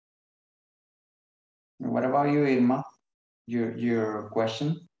 What about you, Irma? Your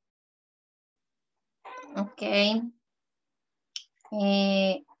question? Okay.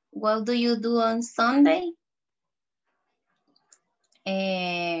 What do you do on Sunday?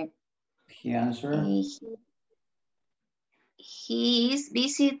 He answered. He is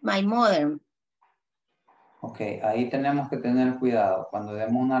visit my mother. Ok, ahí tenemos que tener cuidado. Cuando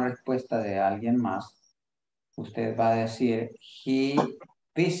demos una respuesta de alguien más, usted va a decir, he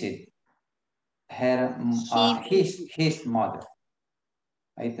visit his mother.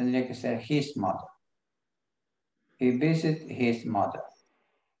 Ahí tendría que ser his mother. He visit his mother.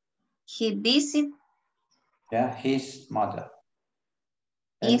 He visit His mother.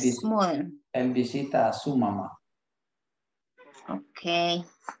 his mother. Él visita a su mamá. Okay.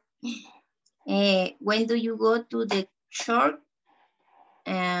 When do you go to the church?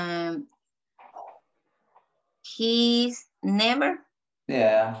 He's never.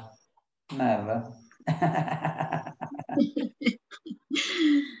 Yeah, never.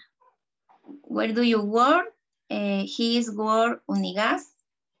 Where do you work? He is work Unigas.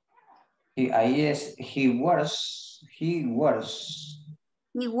 Ahí es he works. He works.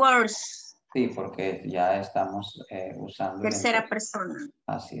 Sí, porque ya estamos usando Tercera persona.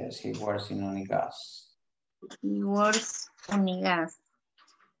 Así es, he works in Unigas. He works Unigas.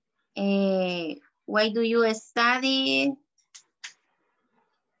 Why do you study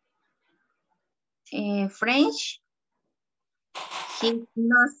French? He's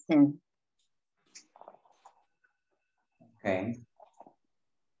nothing. Okay.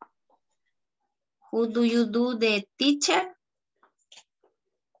 Who do you do the teacher?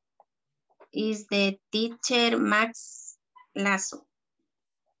 is the teacher Max Lasso.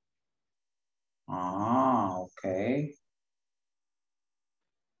 Ah, okay.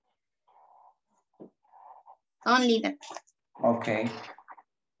 Only that. Okay.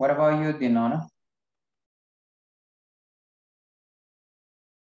 What about you, Dinona?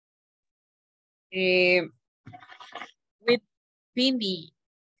 With Cindy.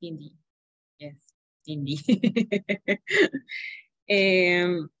 Cindy. Yes, Cindy.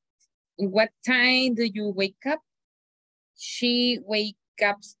 What time do you wake up? She wakes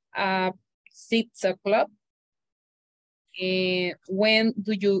up at 6 o'clock. When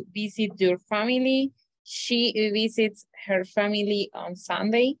do you visit your family? She visits her family on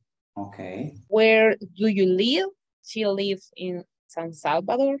Sunday. Okay. Where do you live? She lives in San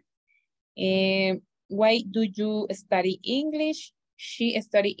Salvador. Why do you study English? She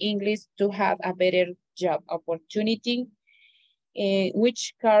studies English to have a better job opportunity.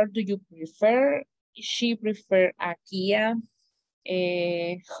 Which car do you prefer? She prefers a Kia.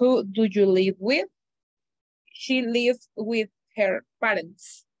 Who do you live with? She lives with her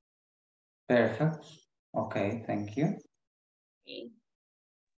parents. Perfect. Okay, thank you. Okay.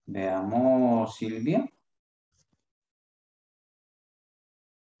 Veamos, Silvia.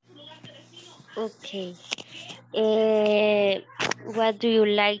 Okay. What do you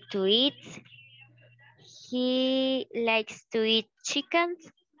like to eat? He likes to eat chicken.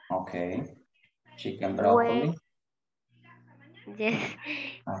 Okay. Chicken broccoli. Yes.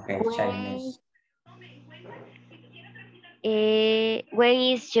 Okay, Chinese. When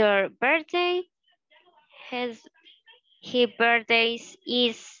is your birthday? His birthday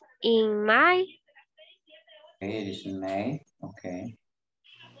is in May. Okay, it is in May. Okay.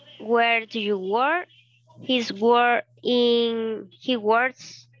 Where do you work? He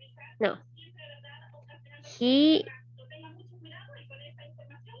works. No. He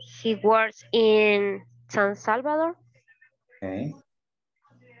works in San Salvador. Okay.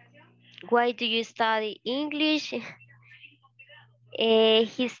 Why do you study English?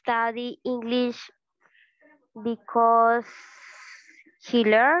 He study English because he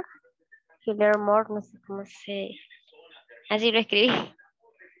learn more, no sé cómo se... Así lo escribí.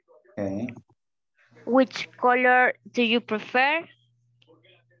 Okay. Which color do you prefer?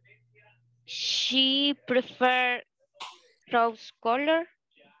 She prefer rose color.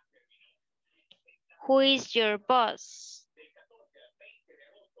 Who is your boss?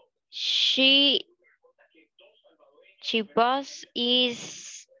 She boss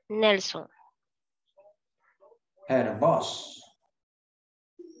is Nelson. Her boss.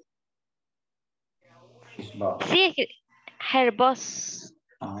 His boss. Sí, her boss.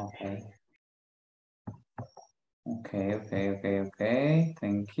 Ah, okay. Okay.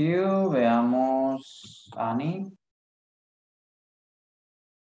 Thank you. Veamos, Annie.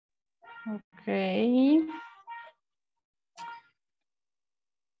 Okay.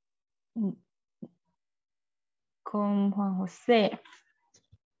 Con Juan José.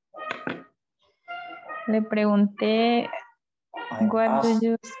 Le pregunté, what do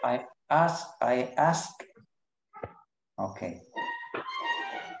you... I ask. Okay.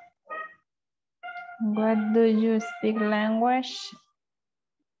 What do you speak language?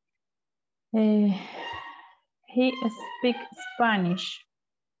 He speaks Spanish.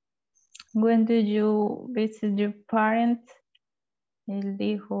 When do you visit your parents? Él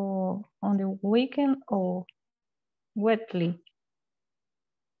dijo on the weekend o weekly.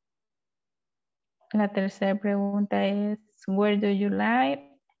 La tercera pregunta es, where do you live?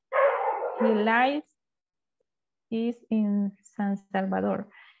 He lives is in San Salvador.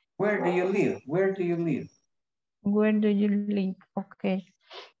 Where do you live? Where do you live? Where do you live? Okay.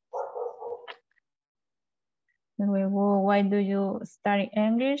 Luego, why do you study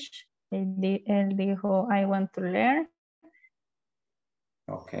English? Él dijo, I want to learn.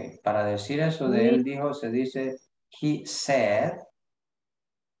 Ok, para decir eso de él dijo, se dice, he said.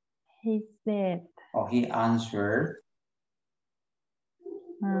 He said. O he answered.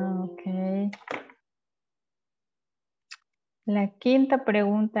 Ok. La quinta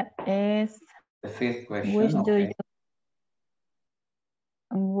pregunta es, The fifth question,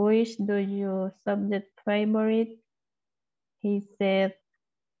 which do you subject favorite? He said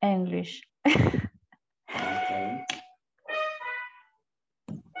English. Okay.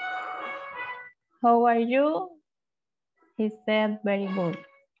 How are you? He said very good.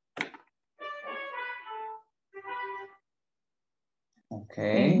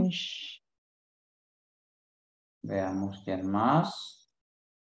 Okay. Finish. Veamos quién más.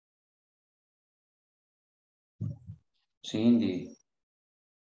 Cindy.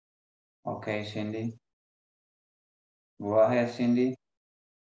 Okay, Cindy. Go ahead, Cindy.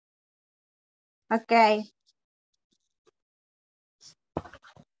 Okay.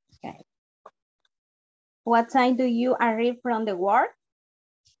 Okay. What time do you arrive from the work?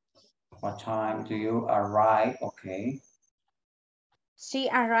 What time do you arrive? Okay. She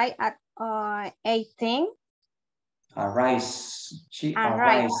arrived at 18. Arise. She Arrive.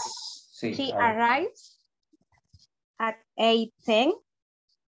 arrives. Sí, She arrives at 18.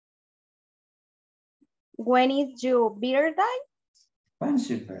 When is your birthday? When's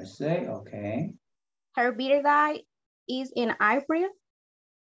your birthday? Okay. Her birthday is in April.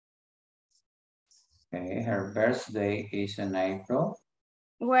 Okay, her birthday is in April.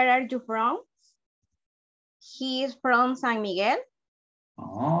 Where are you from? He is from San Miguel.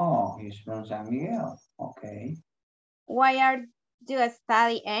 Oh, he's from San Miguel. Okay. Why are you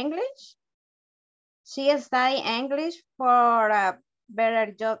studying English? She studied English for a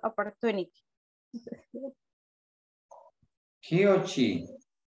better job opportunity. He or she?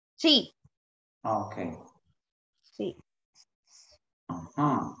 She. Okay. She.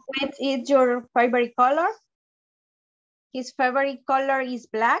 Uh-huh. What is your favorite color? His favorite color is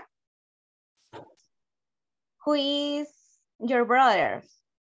black. Who is your brother?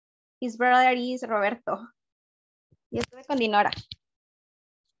 His brother is Roberto. Y estuve con Dinora.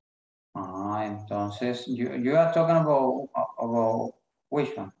 Ah, entonces, you are talking about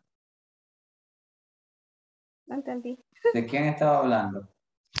which one? No entendí. ¿De quién estaba hablando?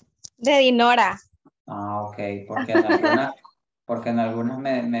 De Dinora. Ah, ok, porque en algunas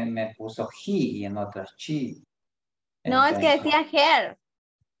me puso he y en otras she. No, es que decía her.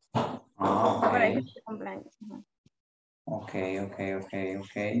 Ah, Por eso ok. es cumpleaños. Ok.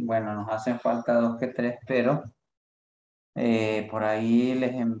 Bueno, nos hacen falta 2 que 3, pero por ahí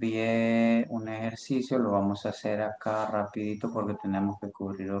les envié un ejercicio, lo vamos a hacer acá rapidito porque tenemos que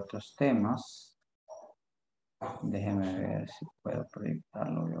cubrir otros temas. Déjenme ver si puedo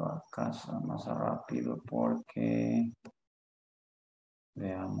proyectarlo yo a casa más rápido porque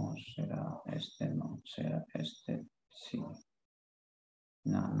veamos, será este, no, será este, sí.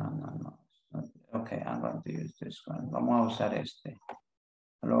 No. Ok, I'm going to use this one. Vamos a usar este.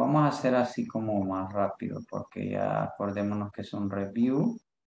 Lo vamos a hacer así como más rápido porque ya acordémonos que es un review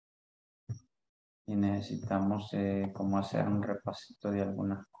y necesitamos como hacer un repasito de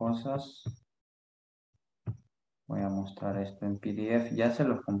algunas cosas. Voy a mostrar esto en PDF. Ya se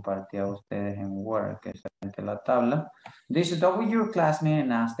los compartí a ustedes en Word, que es la tabla. This is double your classmate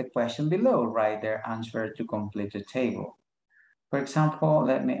and ask the question below. Write their answer to complete the table. For example,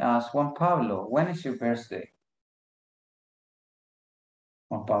 let me ask Juan Pablo, when is your birthday?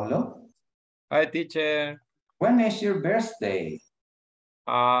 Juan Pablo? Hi, teacher. When is your birthday?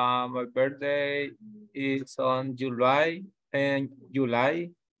 My birthday is on July 22.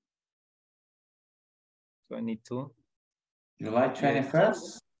 July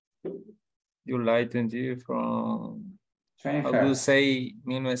 21st? July 20 from, 21st. I will say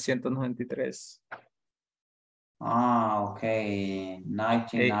 1993. Ah, okay.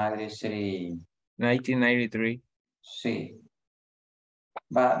 1993. 1993. See.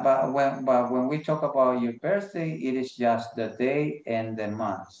 But when we talk about your birthday, it is just the day and the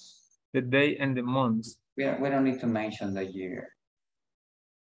month. The day and the month. We don't need to mention the year.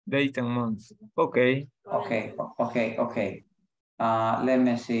 Date and month. Okay. Okay. Let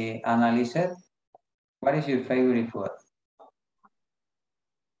me see. Analyze it. What is your favorite food?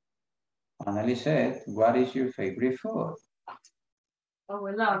 Analyze it. What is your favorite food?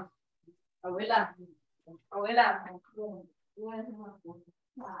 Abuela.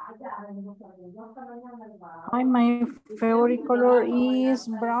 My favorite color is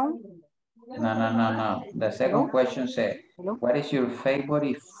brown. No. The second question says, what is your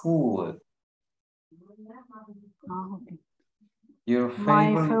favorite food? Okay. Your favorite...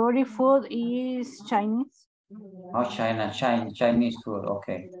 My favorite food is Chinese. Oh, Chinese food.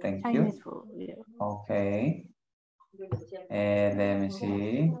 Okay, thank you. Chinese food, yeah. Okay. Let me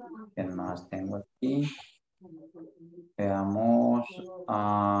see. ¿Qué más tengo aquí? Veamos.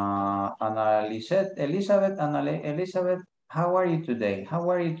 Elizabeth, how are you today?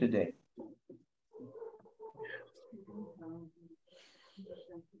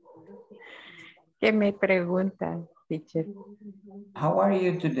 ¿Qué me preguntan, teacher? How are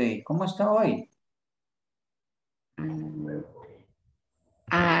you today? ¿Cómo está hoy? I'm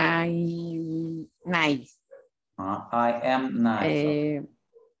nice. I am nice.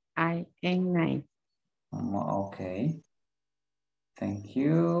 I am nice. Okay. Thank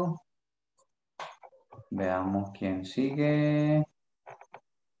you. Veamos quién sigue.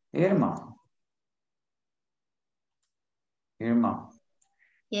 Irma.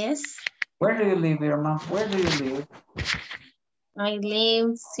 Yes. Where do you live, Irma? Where do you live? I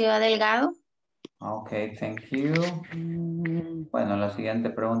live Ciudad Delgado. Okay, thank you. Bueno, la siguiente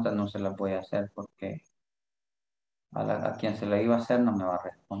pregunta no se la voy a hacer porque a quien se la iba a hacer no me va a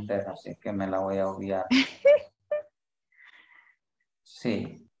responder, así que me la voy a obviar.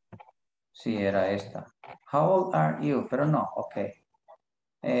 Sí, sí, era esta. How old are you? Pero no, ok.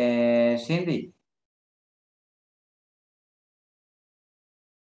 Cindy.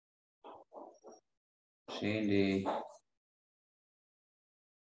 Cindy.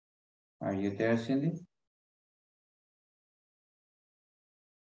 Are you there, Cindy?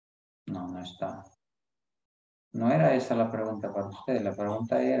 No, no está. No era esa la pregunta para usted. La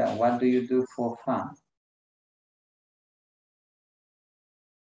pregunta era, what do you do for fun?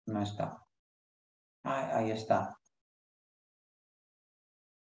 No está. Ahí está.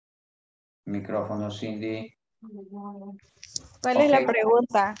 Micrófono, Cindy. ¿Cuál Ok. es la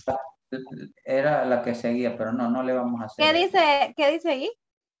pregunta? Era la que seguía, pero no le vamos a hacer. ¿Qué dice ahí?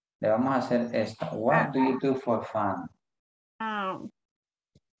 Le vamos a hacer esta. What do you do for fun?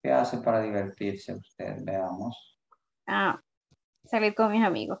 ¿Qué hace para divertirse usted? Veamos. Salir con mis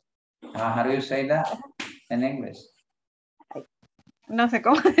amigos. How do you say that in English? No sé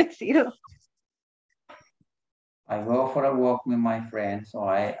cómo decirlo. I go for a walk with my friends,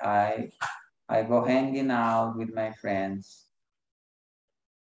 or I go hanging out with my friends.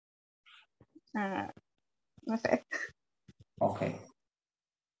 No sé. Ok.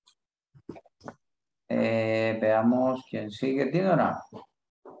 Veamos quién sigue. Dinora.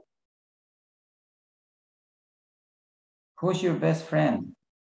 Who's your best friend?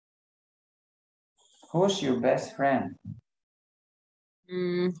 Who's your best friend?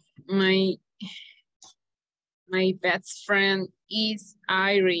 My best friend is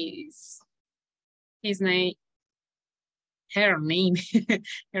Iris. Her name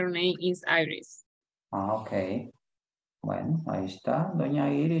is Iris. Ok. Bueno, ahí está. Doña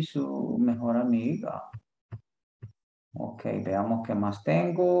Iris, su mejor amiga. Ok, veamos qué más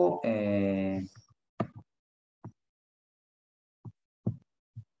tengo.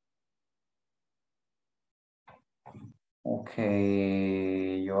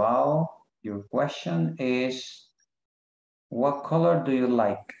 Okay, Joao, your question is, what color do you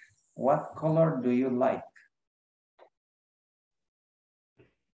like? What color do you like?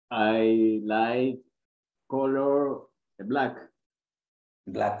 I like color black.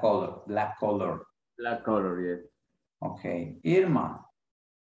 Black color, black color. Black color, yes. Okay, Irma.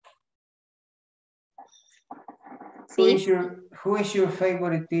 Sí. Who is your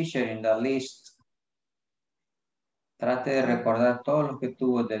favorite teacher in the list? Trate de recordar todos los que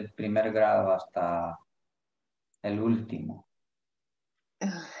tuvo del primer grado hasta el último.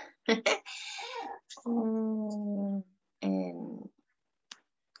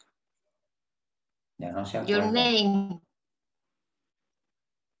 Ya no se acuerda. Your name.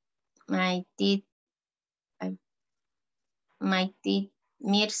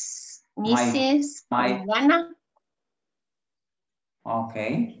 Mrs. Orellana.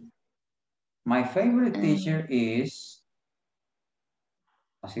 Okay. My favorite teacher is...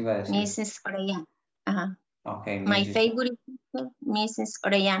 Así va a decir. Mrs. Orellana. Ajá. Okay, My favorite teacher, Mrs.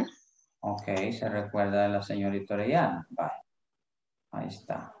 Orellana. Ok, se recuerda de la señorita Orellana. Vale. Ahí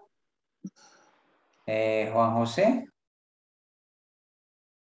está. Juan José.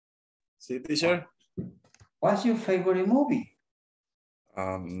 Sí, teacher. What's your favorite movie?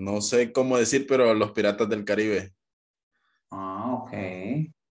 No sé cómo decir, pero Los Piratas del Caribe. Ok.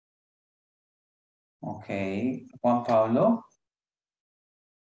 Ok. Juan Pablo.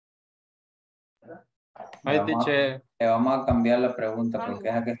 Hi, teacher. Le vamos a cambiar la pregunta porque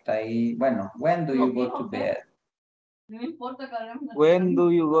es la que está ahí. Bueno, when do you go to bed? When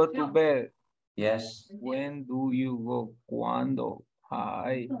do you go to bed? Yes. When do you go? ¿Cuándo?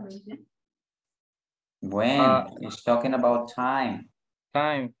 Hi. When? It's talking about time.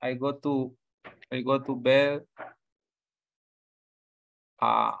 Time. I go to bed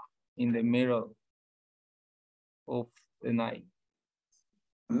in the middle of the night.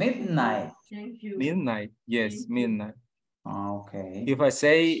 Midnight. Midnight. Yes, midnight. Okay. If I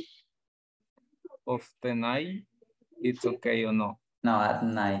say of the night, it's okay or no? No, at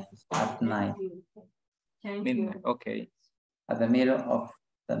night. At night. Midnight. Okay. At the middle of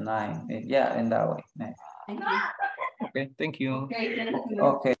the night. Yeah, in that way. Okay, thank you.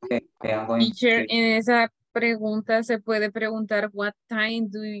 Okay. I'm going Teacher, to... en esa pregunta se puede preguntar, what time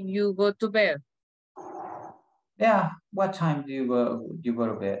do you go to bed? Yeah, what time do you go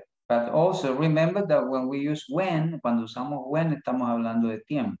to bed? But also remember that when we use when, cuando usamos when, estamos hablando de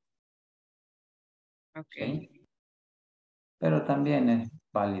tiempo. Okay. ¿Sí? Pero también es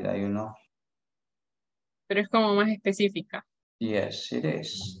válida, you know. Pero es como más específica. Yes, it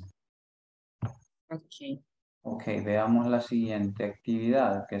is. Okay. Ok, veamos la siguiente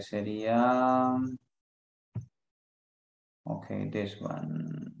actividad, que sería... Ok, this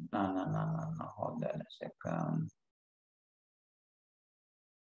one. No, hold on a second.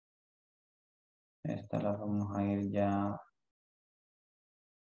 Esta la vamos a ir ya.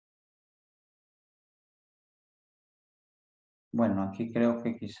 Bueno, aquí creo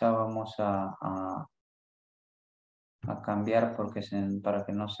que quizá vamos a cambiar porque para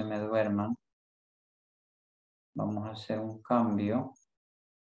que no se me duerman. Vamos a hacer un cambio.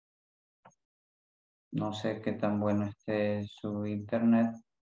 No sé qué tan bueno esté su internet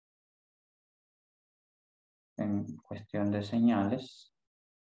en cuestión de señales.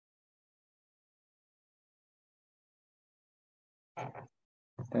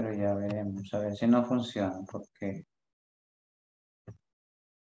 Pero ya veremos, a ver si no funciona, porque...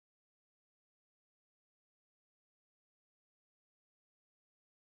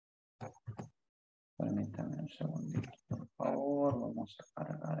 Permítame un segundito, por favor, vamos a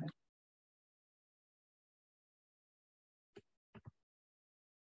cargar.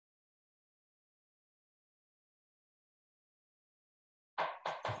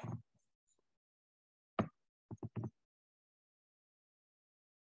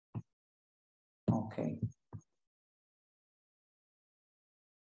 Ok.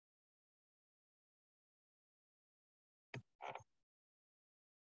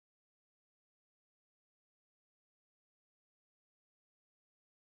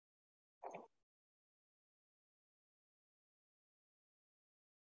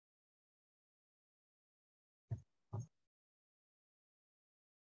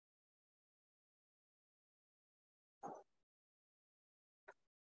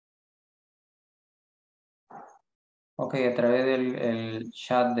 Ok, a través del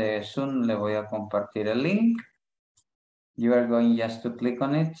chat de Zoom le voy a compartir el link. You are going just to click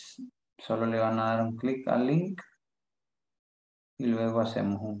on it. Solo le van a dar un clic al link. Y luego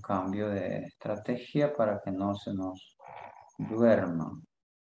hacemos un cambio de estrategia para que no se nos duerma.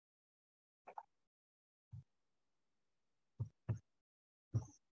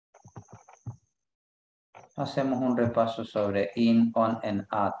 Hacemos un repaso sobre in, on, and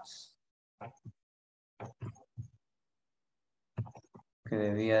ads. Que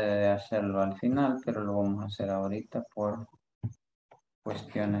debía de hacerlo al final, pero lo vamos a hacer ahorita por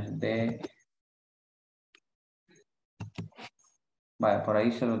cuestiones de... Vale, por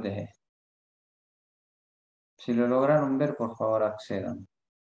ahí se los dejé. Si lo lograron ver, por favor accedan.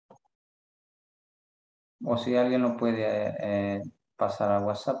 O si alguien lo puede pasar a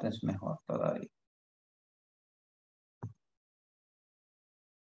WhatsApp, es mejor todavía.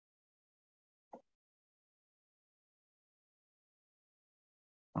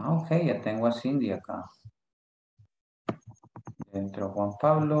 Ah, ok, ya tengo a Cindy acá. Dentro Juan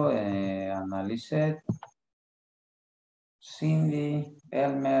Pablo, Ana Lisset, Cindy,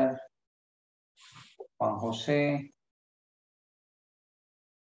 Elmer, Juan José,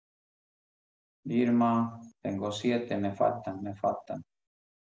 Irma, tengo 7, me faltan.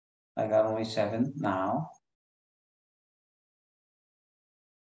 I got only 7 now.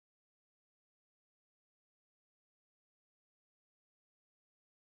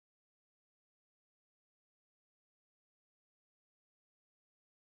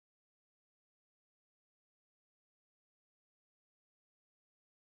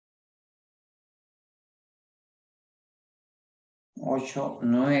 Ocho,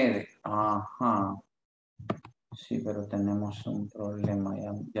 9. Ajá. Sí, pero tenemos un problema,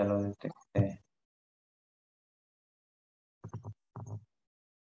 ya lo detecté.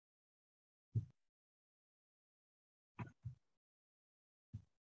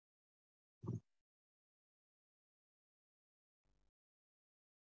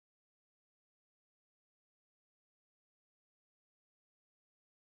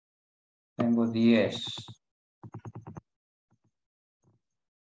 Tengo 10.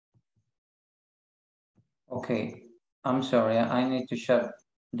 Okay, I'm sorry, I need to shut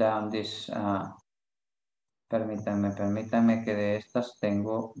down this. Permítanme que de estas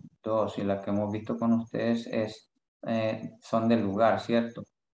tengo 2 y la que hemos visto con ustedes son del lugar, ¿cierto?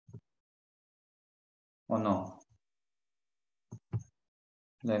 ¿O no?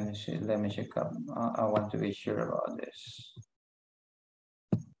 Let me check up. I want to be sure about this.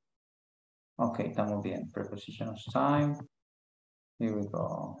 Ok, estamos bien. Preposition of time. Here we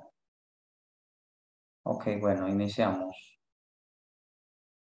go. Ok, bueno, iniciamos.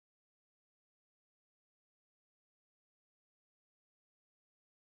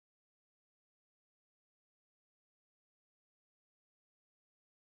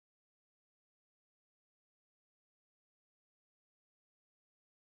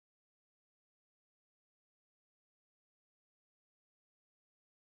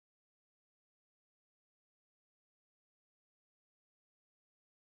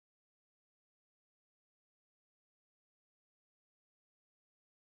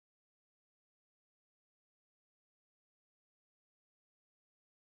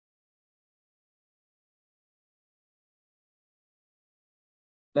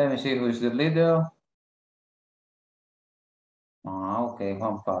 Let me see who is the leader. Ah, ok,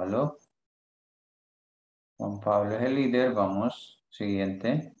 Juan Pablo. Juan Pablo es el líder. Vamos,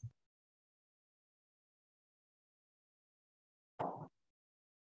 siguiente.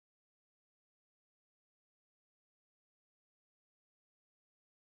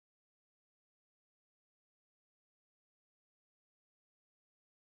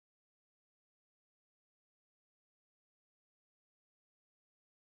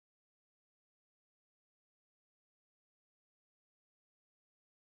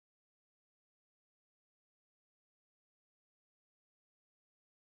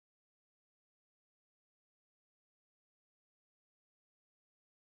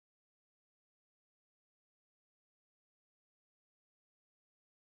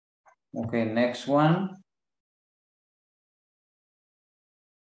 Okay, next one.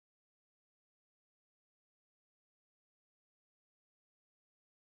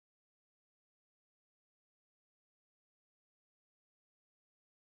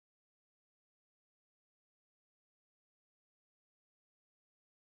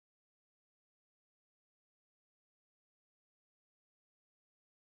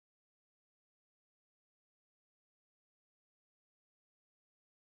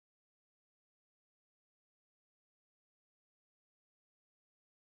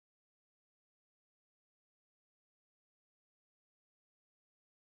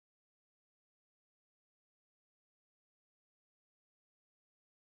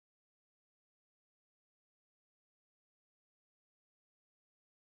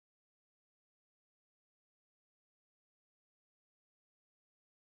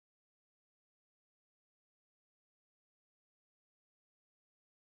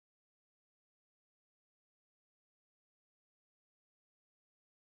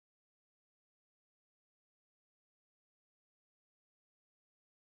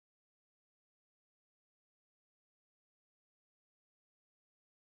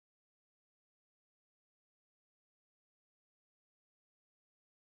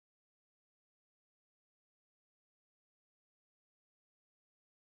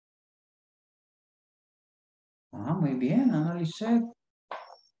 Ah, muy bien, analicé.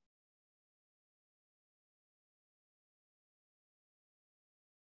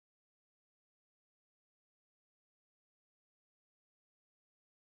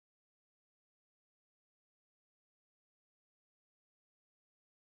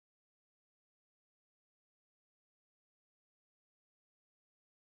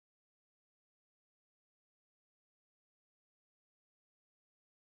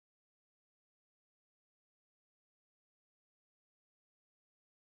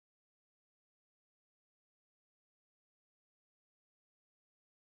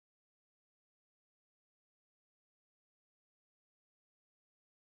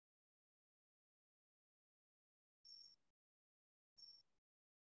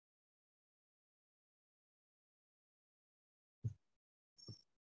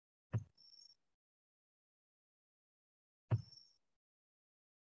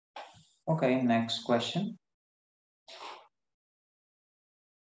 Okay, next question.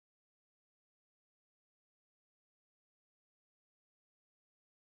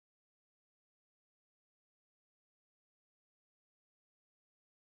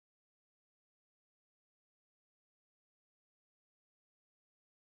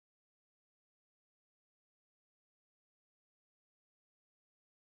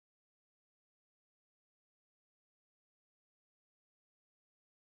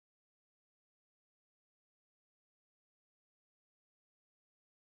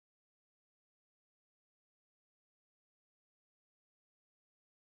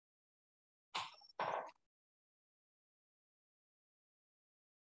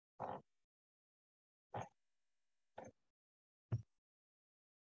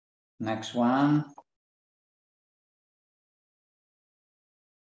 Next one.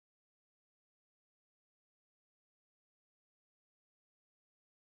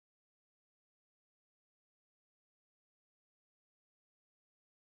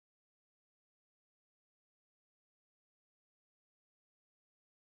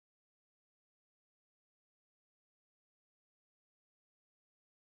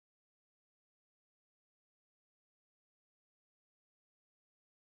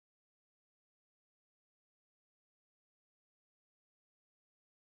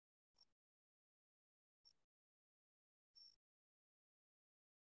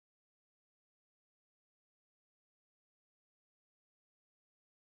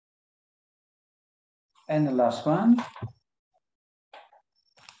 And the last one.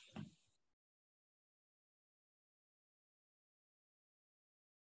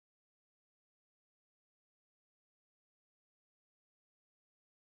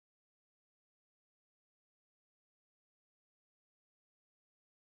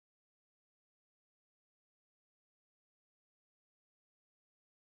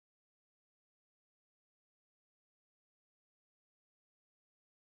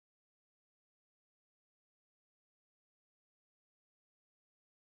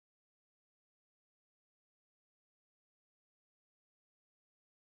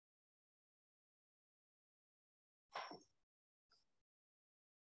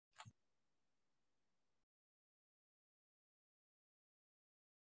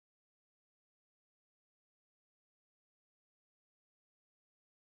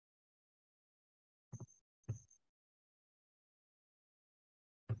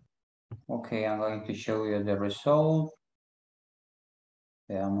 Okay, I'm going to show you the result.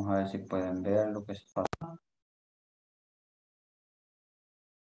 Vamos a ver si pueden ver lo que se pasa.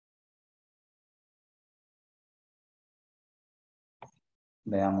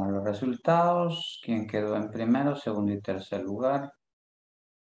 Veamos los resultados. ¿Quién quedó en primero, segundo y tercer lugar?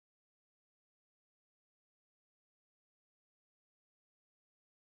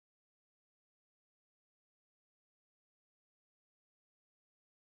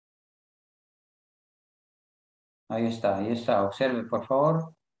 Ahí está. Observe, por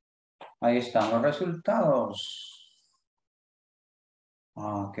favor. Ahí están los resultados.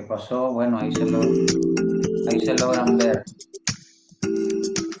 Ah, ¿qué pasó? Bueno, ahí se logran ver.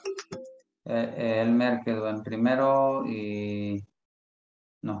 Elmer quedó en primero y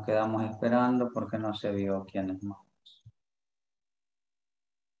nos quedamos esperando porque no se vio quién es más.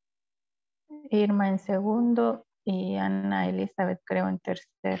 Irma en segundo y Ana Elizabeth creo en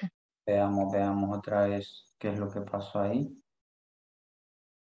tercero. Veamos otra vez qué es lo que pasó ahí.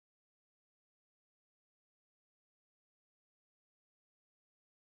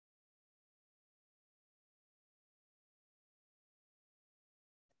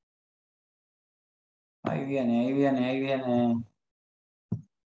 Ahí viene.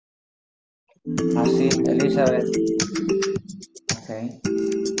 Así, Elizabeth. Ok.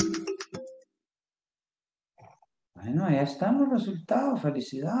 Bueno, ya están los resultados.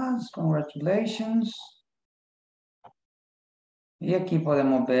 Felicidades, congratulations. Y aquí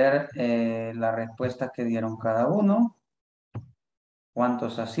podemos ver la respuesta que dieron cada uno.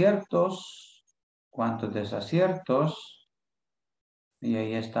 Cuántos aciertos, cuántos desaciertos. Y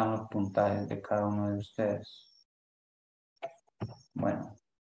ahí están los puntajes de cada uno de ustedes. Bueno,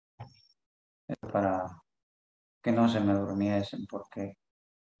 es para que no se me durmiesen porque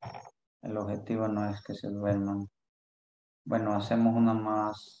el objetivo no es que se duerman. Bueno, hacemos una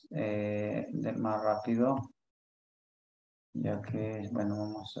más, más rápido. Ya que, bueno,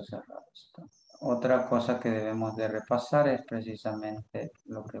 vamos a cerrar esto. Otra cosa que debemos de repasar es precisamente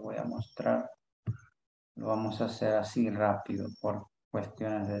lo que voy a mostrar. Lo vamos a hacer así rápido por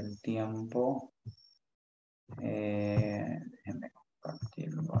cuestiones del tiempo. Déjenme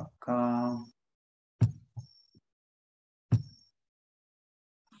compartirlo acá.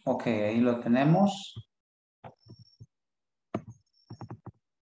 Ok, ahí lo tenemos.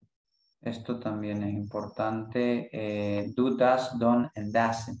 Esto también es importante. Do, does, don't, and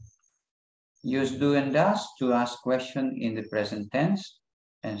doesn't. Use do and does to ask questions in the present tense.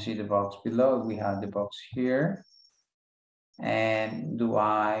 And see the box below. We have the box here. And do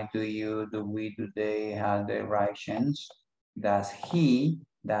I, do you, do we, do they have the right chance? Does he,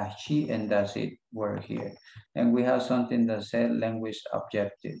 does she, and does it work here? And we have something that says language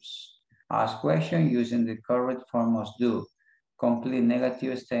objectives. Ask question using the correct form of do. Complete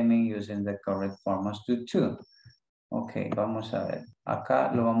negative statement using the correct form of do too. Ok, vamos a ver.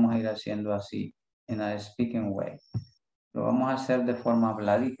 Acá lo vamos a ir haciendo así, in a speaking way. Lo vamos a hacer de forma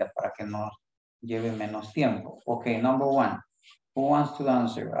habladita para que nos lleve menos tiempo. Ok, number one. Who wants to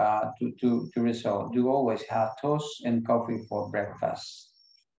answer, to resolve? Do you always have toast and coffee for breakfast?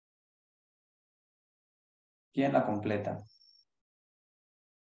 ¿Quién la completa?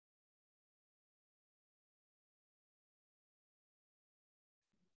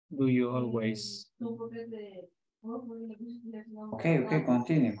 Do you always? Okay,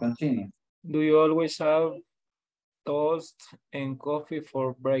 continue. Do you always have toast and coffee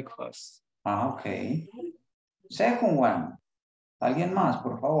for breakfast? Okay. Second one. ¿Alguien más,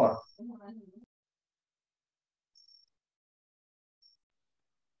 por favor?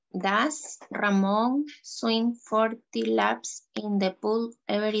 Does Ramon swim 40 laps in the pool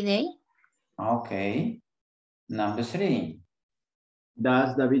every day? Okay. Number three.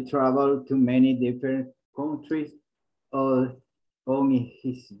 Does David travel to many different countries on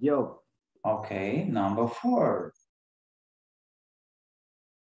his job? Okay, number four.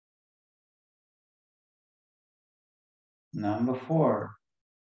 Number four.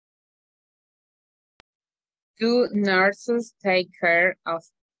 Do nurses take care of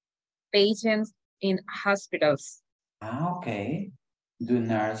patients in hospitals? Okay. Do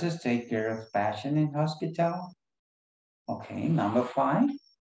nurses take care of patients in hospital? Okay, number five.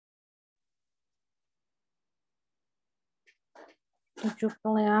 Do you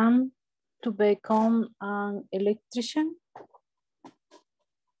plan to become an electrician?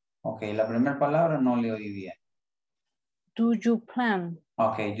 Okay, la primera palabra no le oí bien. Do you plan?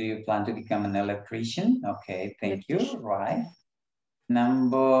 Okay, do you plan to become an electrician? Okay, thank you, right.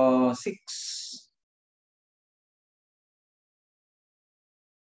 Number six.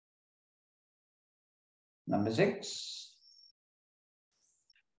 Number six.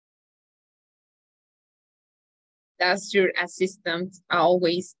 Does your assistant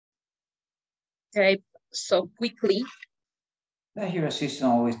always type so quickly? Does your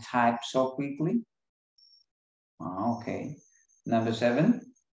assistant always type so quickly? Okay. Number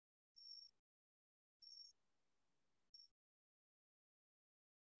 7.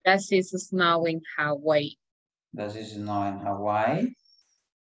 Does it snow in Hawaii? Does it snow in Hawaii?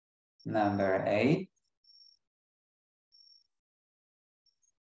 Number 8.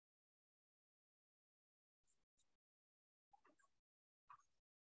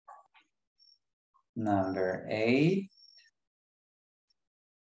 Number 8.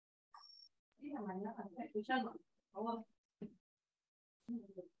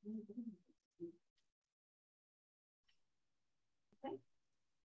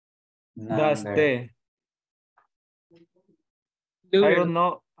 That's Number, the. I don't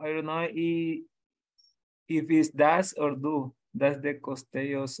know if it's does or do. Does the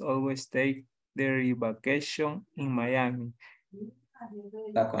Costellos always take their vacation in Miami?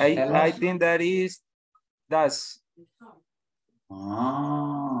 the Costellos? I think that is does.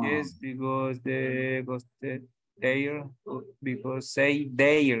 Oh. Yes, because the their because say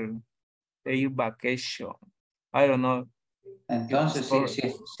their vacation. I don't know. Entonces,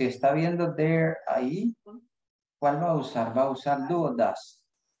 si está viendo there ahí, ¿cuál va a usar? ¿Va a usar do o does?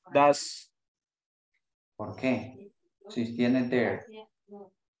 Does. ¿Por qué? Si tiene there.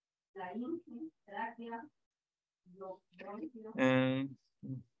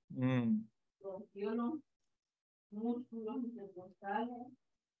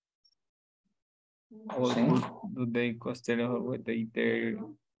 Or do they Costello with their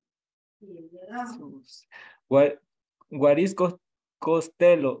what is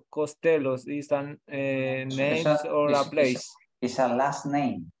Costello? Costellos is an name or a place? It's a last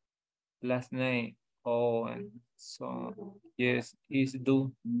name. Last name. Oh, and so yes, is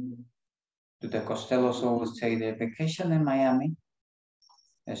do. Do the Costellos always take their vacation in Miami?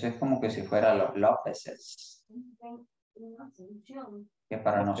 Eso es como que si fuera los Lópezes. Que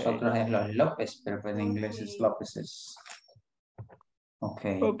para nosotros es los López, pero en inglés es Lópezes. Ok.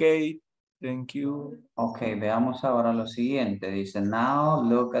 Ok, thank you. Ok, veamos ahora lo siguiente. Dice, now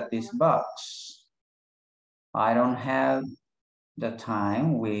look at this box. I don't have the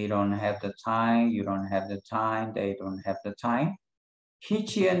time. We don't have the time. You don't have the time. They don't have the time.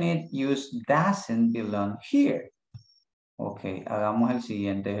 Each unit use doesn't belong here. Ok, hagamos el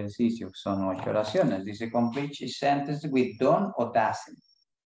siguiente ejercicio. Son 8 oraciones. Dice, complete each sentence with don't o doesn't.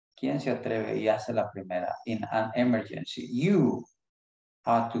 ¿Quién se atreve y hace la primera? In an emergency, you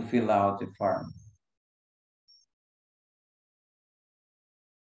have to fill out the form.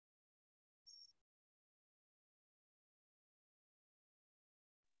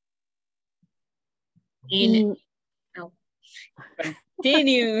 Continue.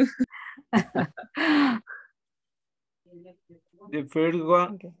 The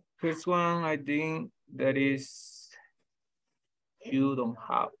first one, I think that is you don't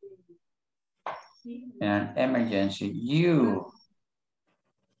have. In an emergency, you.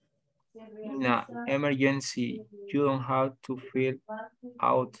 In an emergency, you don't have to fill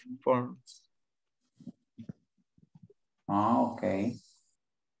out forms. Oh, okay.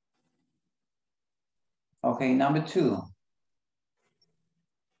 Okay, number 2.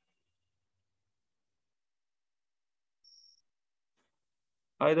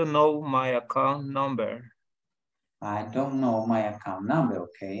 I don't know my account number. I don't know my account number.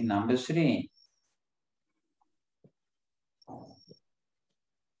 Okay, number 3.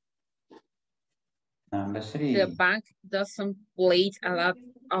 Number 3. The bank doesn't place a lot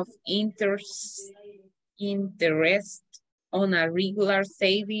of interest on a regular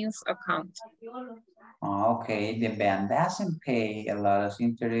savings account. Okay, the bank doesn't pay a lot of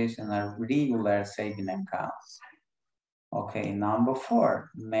interest on a regular saving account. Okay, number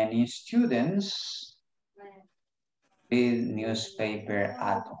 4. Many students read newspaper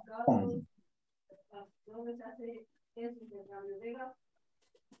at home.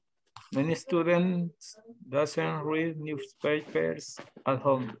 Many students doesn't read newspapers at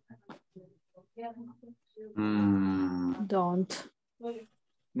home. Don't.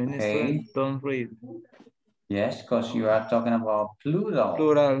 Many students don't read. Yes, because you are talking about plural.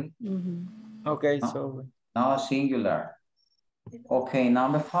 Plural. Mm-hmm. Okay, no, so. No, singular. Okay,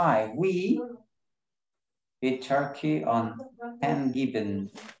 number 5. We eat turkey on Thanksgiving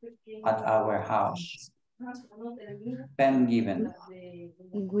at our house. Thanksgiving.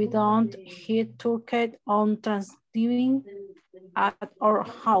 We don't eat turkey on Thanksgiving at our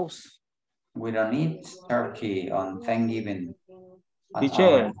house. We don't eat turkey on Thanksgiving at Teacher.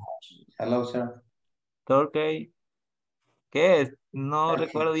 our house. Hello, sir. Turkey. ¿Qué es? No Turkey.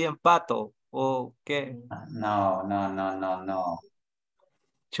 recuerdo bien, pato. ¿O qué? No, no, no, no, no.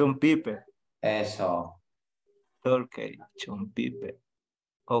 Chumpipe. Eso. Ok, chumpipe.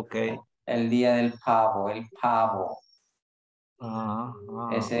 Ok. El día del pavo, el pavo.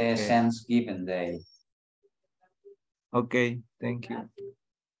 Ese es Ok. Thanksgiving Day. Okay, thank you.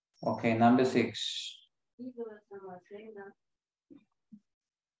 Okay, number 6.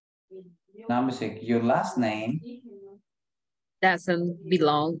 Number 6, your last name doesn't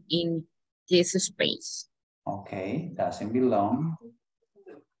belong in this space. okay, doesn't belong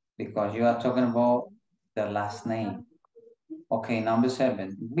because you are talking about the last name. Okay, number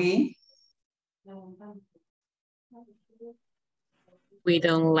 7, We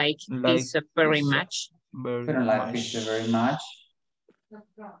don't like pizza very much. We don't like pizza very much.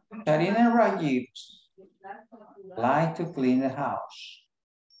 Karina and Rajiv like to clean the house.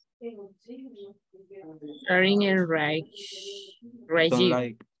 Karin and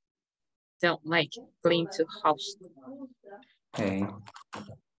Rajiv don't like clean to house. Okay.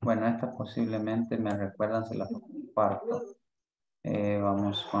 Bueno, esta posiblemente me recuerdan, se las comparto.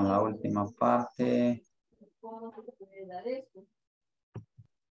 Vamos con la última parte.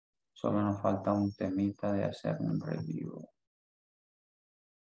 Solo nos falta un temita de hacer un review.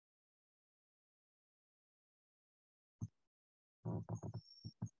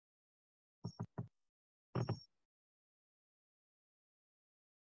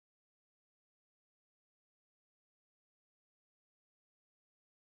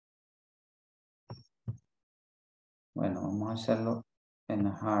 Bueno, vamos a hacerlo en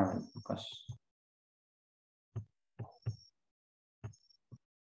hard because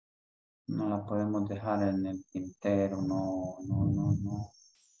no la podemos dejar en el tintero, no.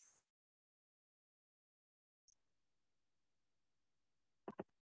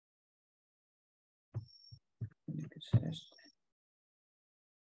 Tiene que ser este.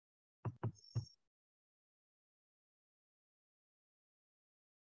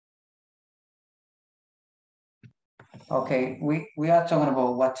 Okay, we are talking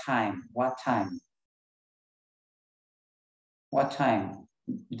about what time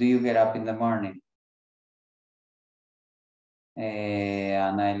do you get up in the morning?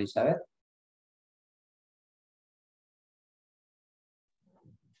 Ana Elizabeth.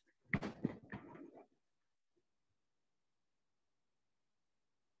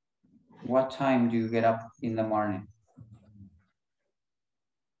 What time do you get up in the morning?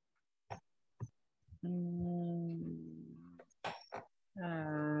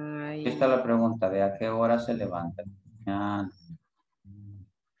 Esta es la pregunta, ¿de a qué hora se levanta?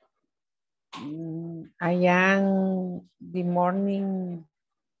 I am the morning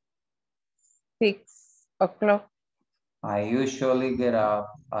 6 o'clock. I usually get up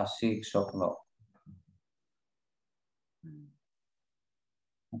at 6 o'clock.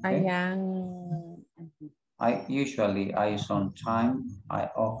 Okay. I usually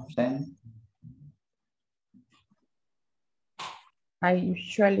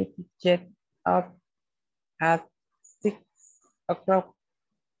get up at 6 o'clock.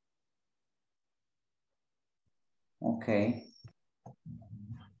 Okay.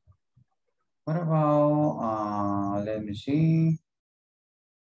 What about, let me see.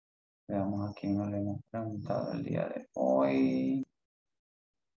 Veamos a quién no le hemos preguntado el día de hoy.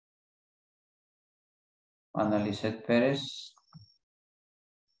 Ana Lisette Pérez.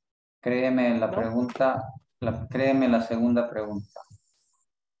 Créeme la pregunta, créeme la segunda pregunta.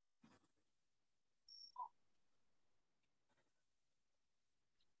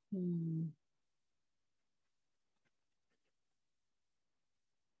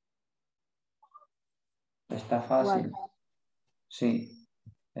 Está fácil. What? Sí,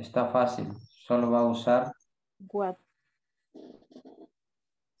 está fácil. Solo va a usar what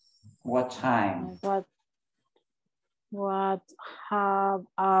time. What have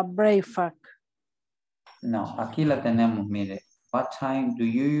a breakfast? No, aquí la tenemos, mire. What time do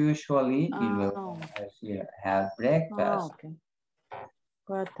you usually y luego decir, have breakfast? Okay.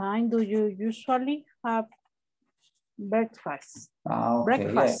 What time do you usually have breakfast? Okay.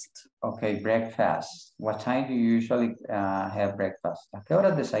 Breakfast. Okay, breakfast. What time do you usually have breakfast? ¿A qué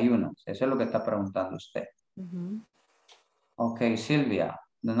hora desayunas? Eso es lo que está preguntando usted. Okay, Silvia,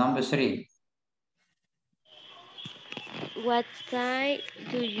 the number 3. What time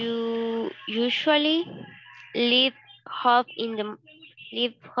do you usually leave home in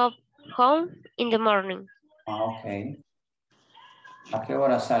the morning? Okay. ¿A qué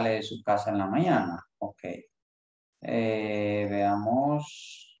hora sale de su casa en la mañana? Okay. Veamos.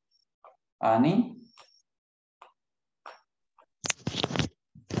 Annie.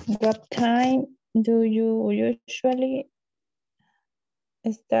 What time do you usually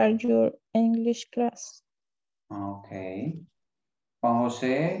start your English class. Okay. Juan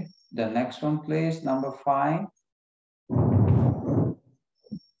Jose, the next one, please, number 5.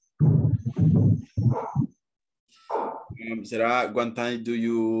 Será, what time do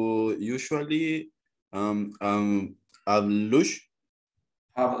you usually have lunch?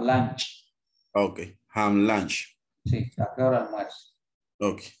 Have lunch. Okay, have lunch. Sí, ¿a qué hora almuerzo?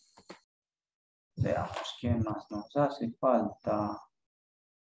 Okay. Veamos quién más nos hace falta.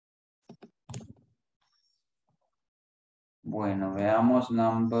 Bueno, veamos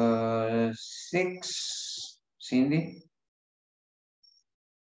number 6. Cindy.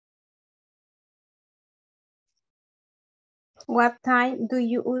 What time do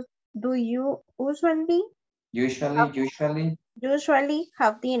you usually Usually.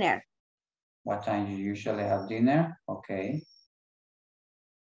 have dinner? What time do you usually have dinner? Okay.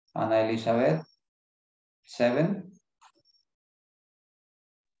 Ana Elizabeth. 7.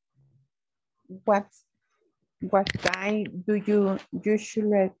 What time do you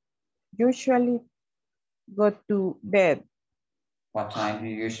usually go to bed? What time do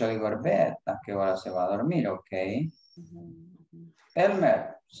you usually go to bed? ¿A qué hora se va a dormir? Okay.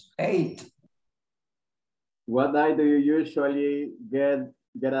 Elmer. 8. What day do you usually get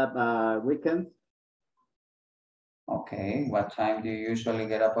up weekend? Okay. What time do you usually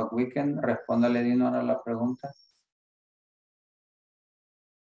get up at weekend? Respóndale, Dinora, a la pregunta.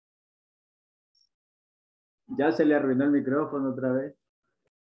 Ya se le arruinó el micrófono otra vez.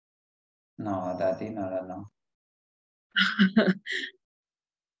 No, Daddy, no.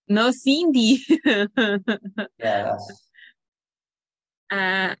 No, Cindy. Yeah, that's...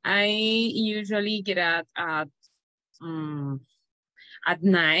 I usually get out at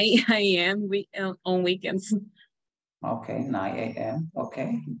 9 a.m. on weekends. Okay, 9 a.m.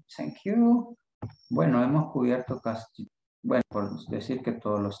 Okay, thank you. Bueno, hemos cubierto casi, bueno, por decir que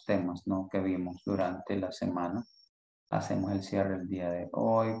todos los temas, ¿no? Que vimos durante la semana. Hacemos el cierre el día de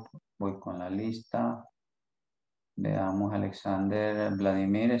hoy. Voy con la lista. Veamos, Alexander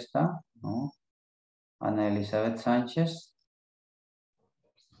Vladimir está, ¿no? Ana Elizabeth Sánchez.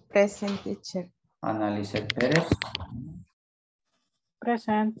 Present, teacher. Ana Elizabeth Pérez.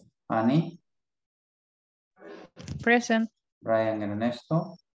 Present. Ani. Present. Brian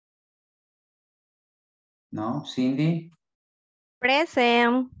Ernesto. No, Cindy.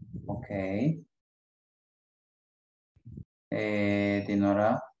 Present. Ok.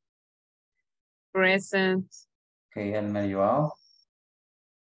 Dinora. Present. Ok, Elmer Joao.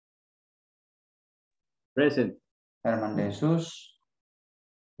 Present. Herman de Jesús.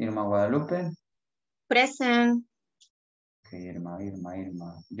 Irma Guadalupe. Present. Ok, Irma.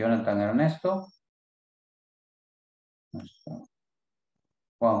 Jonathan Ernesto. No está.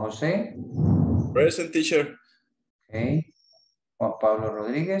 Juan José. Present, teacher. Ok. Juan Pablo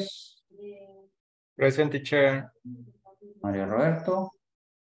Rodríguez. Present, teacher. Mario Roberto.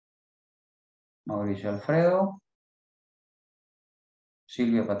 Mauricio Alfredo.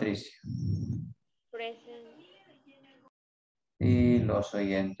 Silvia Patricia. Present. Y los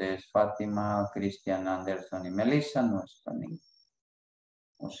oyentes Fátima, Cristian Anderson y Melissa no están.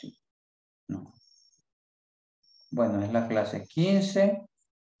 ¿O sí? No. Bueno, es la clase 15.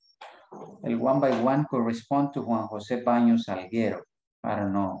 El one by one corresponde to Juan José Baños Salguero. I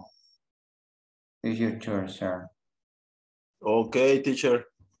don't know. It's your turn, sir. Okay, teacher.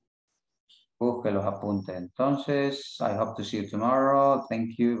 Busque los apuntes. Entonces, I hope to see you tomorrow.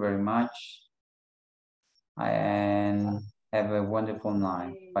 Thank you very much. And have a wonderful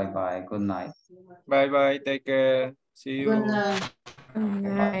night. Bye-bye. Good night. Bye-bye. Take care. See you. Good night. Good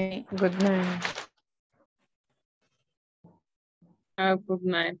night. Good night. Good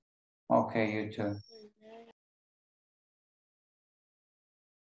night. Okay, you too.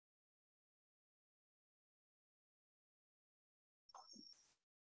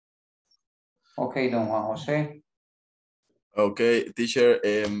 Okay, don Juan José. Okay, teacher.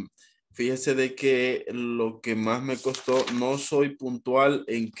 Fíjese de que lo que más me costó, no soy puntual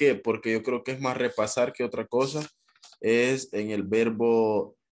en qué, porque yo creo que es más repasar que otra cosa, es en el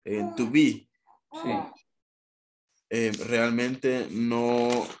verbo to be. Sí. Realmente no,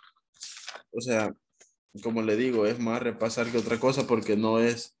 o sea, como le digo, es más repasar que otra cosa porque no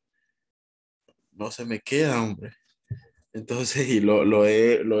se me queda, hombre. Entonces, y lo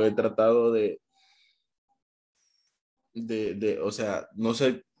he tratado o sea, no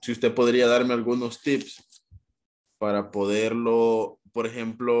sé si usted podría darme algunos tips para poderlo, por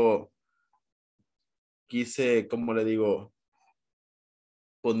ejemplo, quise, como le digo,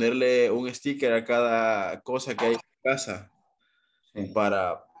 ponerle un sticker a cada cosa que hay en casa Sí.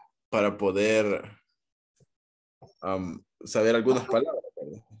 para poder saber algunas palabras.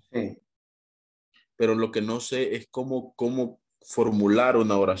 pero lo que no sé es cómo formular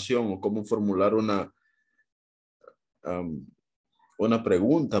una oración o cómo formular una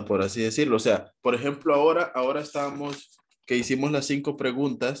pregunta, por así decirlo. O sea, por ejemplo, ahora estábamos, que hicimos las 5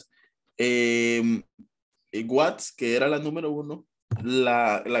 preguntas, What's, que era la número 1,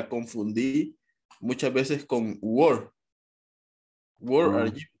 la confundí muchas veces con where. Where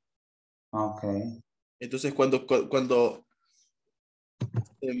are you? Ok. Entonces, cuando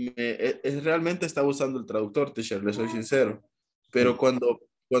realmente estaba usando el traductor, teacher, le soy sincero. Pero cuando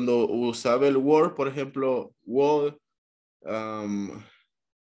usaba el word, por ejemplo, word,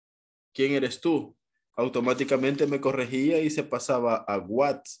 ¿quién eres tú? Automáticamente me corregía y se pasaba a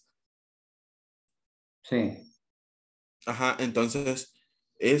what. Sí. Ajá, entonces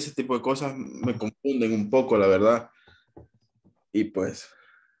ese tipo de cosas me confunden un poco, la verdad. Y pues...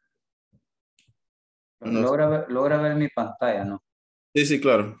 No. Logra ver mi pantalla, ¿no? Sí, sí,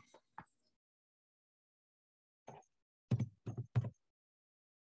 claro.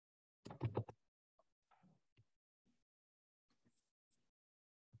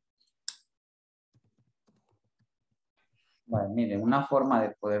 Bueno, miren, una forma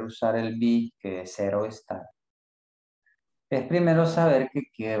de poder usar el be, que es ser o estar, es primero saber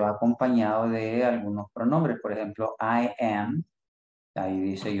que va acompañado de algunos pronombres. Por ejemplo, I am, ahí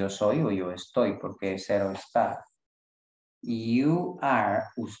dice yo soy o yo estoy, porque es ser o estar. You are,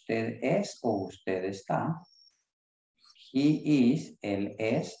 usted es o usted está. He is, él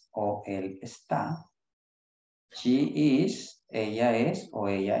es o él está. She is, ella es o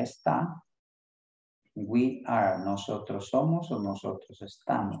ella está. We are, nosotros somos o nosotros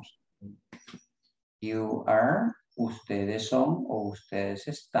estamos. You are, ustedes son o ustedes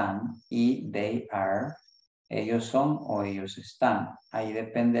están. Y they are, ellos son o ellos están. Ahí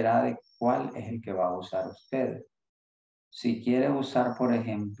dependerá de cuál es el que va a usar usted. Si quiere usar, por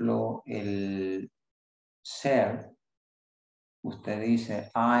ejemplo, el ser, usted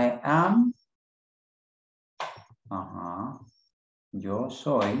dice, I am, ajá, yo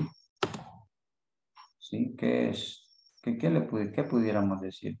soy, ¿sí? ¿Qué es? ¿Qué pudiéramos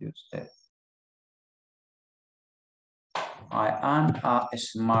decir de usted? I am a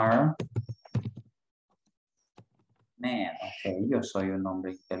smart man. Ok, yo soy un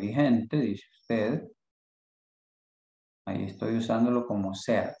hombre inteligente, dice usted. Ahí estoy usándolo como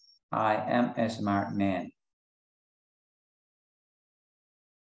ser. I am a smart man.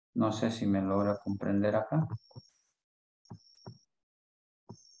 No sé si me logra comprender acá.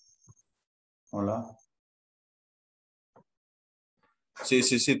 Hola. Sí,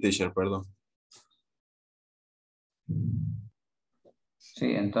 teacher, perdón.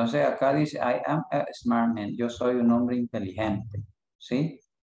 Sí, entonces acá dice, I am a smart man. Yo soy un hombre inteligente. ¿Sí?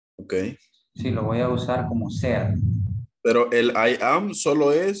 Ok. Sí, lo voy a usar como ser. Pero el I am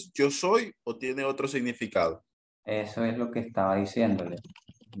solo es yo soy o tiene otro significado. Eso es lo que estaba diciéndole.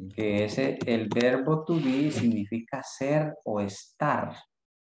 Que el verbo to be significa ser o estar.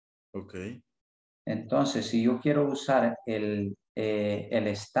 Ok. Entonces, si yo quiero usar el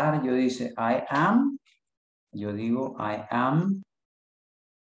estar, yo dice I am. Yo digo I am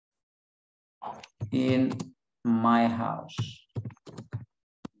in my house.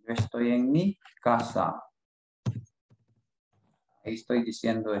 Yo estoy en mi casa. Ahí estoy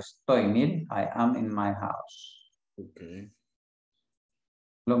diciendo estoy, mire, I am in my house. Ok.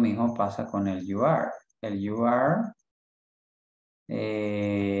 Lo mismo pasa con el you are. El you are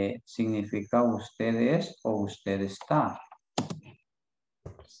significa usted es o usted está.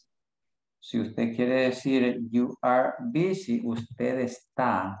 Si usted quiere decir you are busy, usted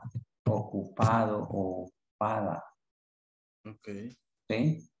está ocupado o ocupada. Ok.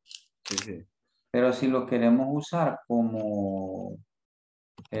 ¿Sí? Sí. Pero si lo queremos usar como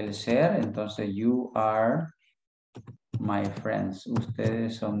el ser, entonces you are my friends.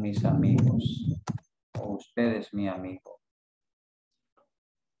 Ustedes son mis amigos. O usted es mi amigo.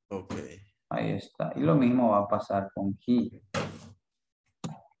 Ok. Ahí está. Y lo mismo va a pasar con he.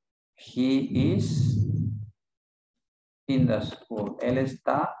 He is in the school. Él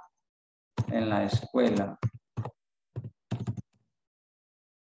está en la escuela.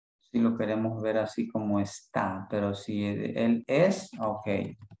 Si lo queremos ver así como está, pero si él es, ok.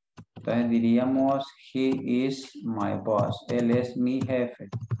 Entonces diríamos, he is my boss. Él es mi jefe.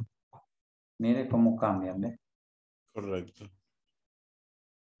 Mire cómo cambian, ¿ve? Correcto.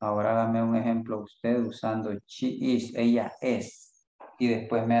 Ahora hágame un ejemplo usted usando she is, ella es. Y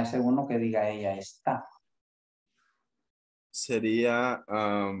después me hace uno que diga ella está. Sería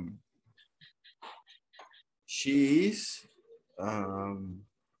she is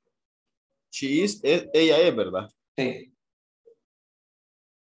ella es, ¿verdad? Sí.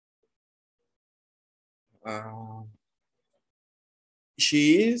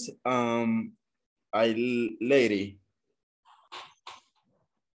 She is a lady.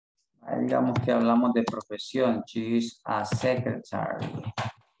 Digamos que hablamos de profesión. She is a secretary.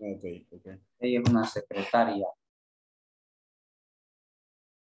 Okay, okay. Ella es una secretaria.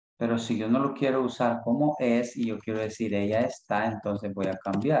 Pero si yo no lo quiero usar como es y yo quiero decir ella está, entonces voy a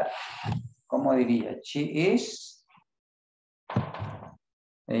cambiar. ¿Cómo diría? She is.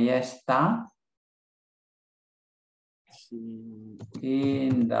 Ella está.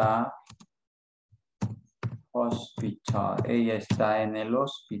 In the hospital. Ella está en el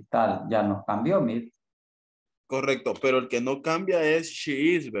hospital. Ya nos cambió, mire. Correcto, pero el que no cambia es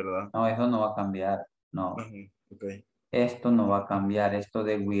she is, ¿verdad? No, eso no va a cambiar. No. Okay. Esto no va a cambiar. Esto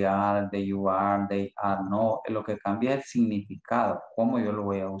de we are, de you are, they are. No, lo que cambia es el significado. ¿Cómo yo lo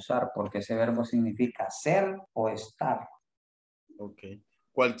voy a usar? Porque ese verbo significa ser o estar. Ok.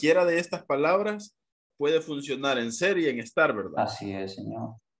 Cualquiera de estas palabras puede funcionar en ser y en estar, ¿verdad? Así es,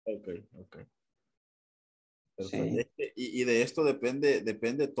 señor. Ok, ok. Sí. Y de esto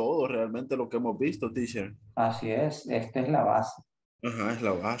depende todo realmente lo que hemos visto, teacher. Así es. Esta es la base. Ajá, es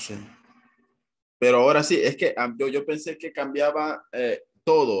la base. Pero ahora sí, es que yo pensé que cambiaba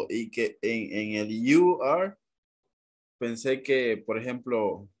todo y que en el you are, pensé que, por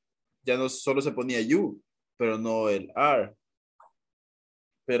ejemplo, ya no solo se ponía you, pero no el are.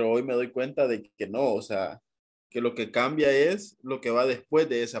 Pero hoy me doy cuenta de que no, o sea, que lo que cambia es lo que va después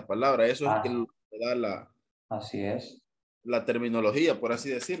de esa palabra. Eso es lo que da así es. La terminología, por así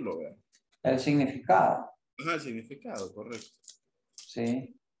decirlo. ¿Verdad? El significado. Ajá, el significado, correcto.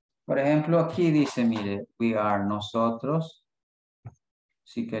 Sí. Por ejemplo, aquí dice, mire, we are, nosotros.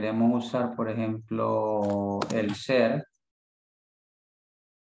 Si queremos usar, por ejemplo, el ser,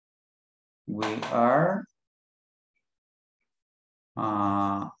 we are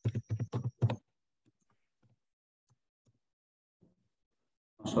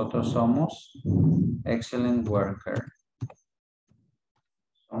nosotros somos excellent worker.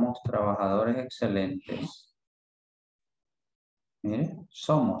 Somos trabajadores excelentes. Mire,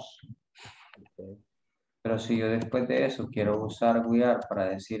 somos. Pero si yo después de eso quiero usar we are para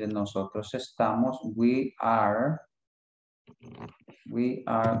decir nosotros estamos, we are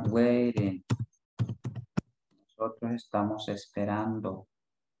waiting. Nosotros estamos esperando.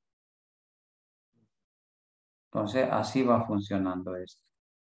 Entonces, así va funcionando esto.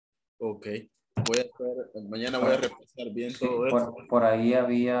 Ok. Mañana voy a repasar bien todo esto. Por ahí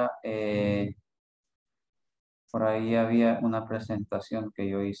había una presentación que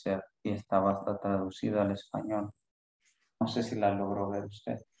yo hice y estaba hasta traducida al español. No sé si la logró ver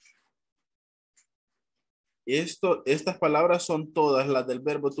usted. Estas palabras son todas las del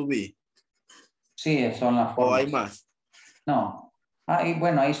verbo to be. Sí, son las formas. ¿O hay más? No. Y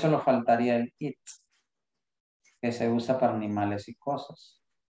bueno, ahí solo faltaría el it, que se usa para animales y cosas.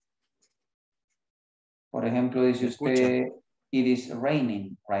 Por ejemplo, dice usted, it is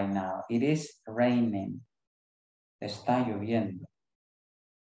raining right now. It is raining. Está lloviendo.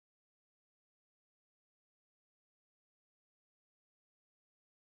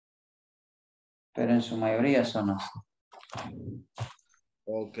 Pero en su mayoría son así.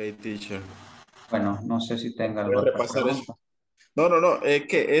 Ok, teacher. Bueno, no sé si tenga Voy a alguna repasar pregunta. eso. No, es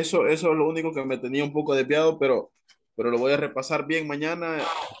que eso es lo único que me tenía un poco desviado, pero lo voy a repasar bien mañana,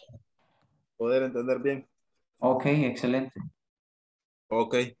 poder entender bien. Ok, excelente.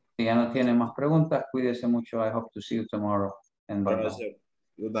 Ok. Si ya no tiene más preguntas, cuídese mucho. I hope to see you tomorrow. And bye-bye. Gracias.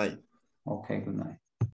 Good night. Okay, good night.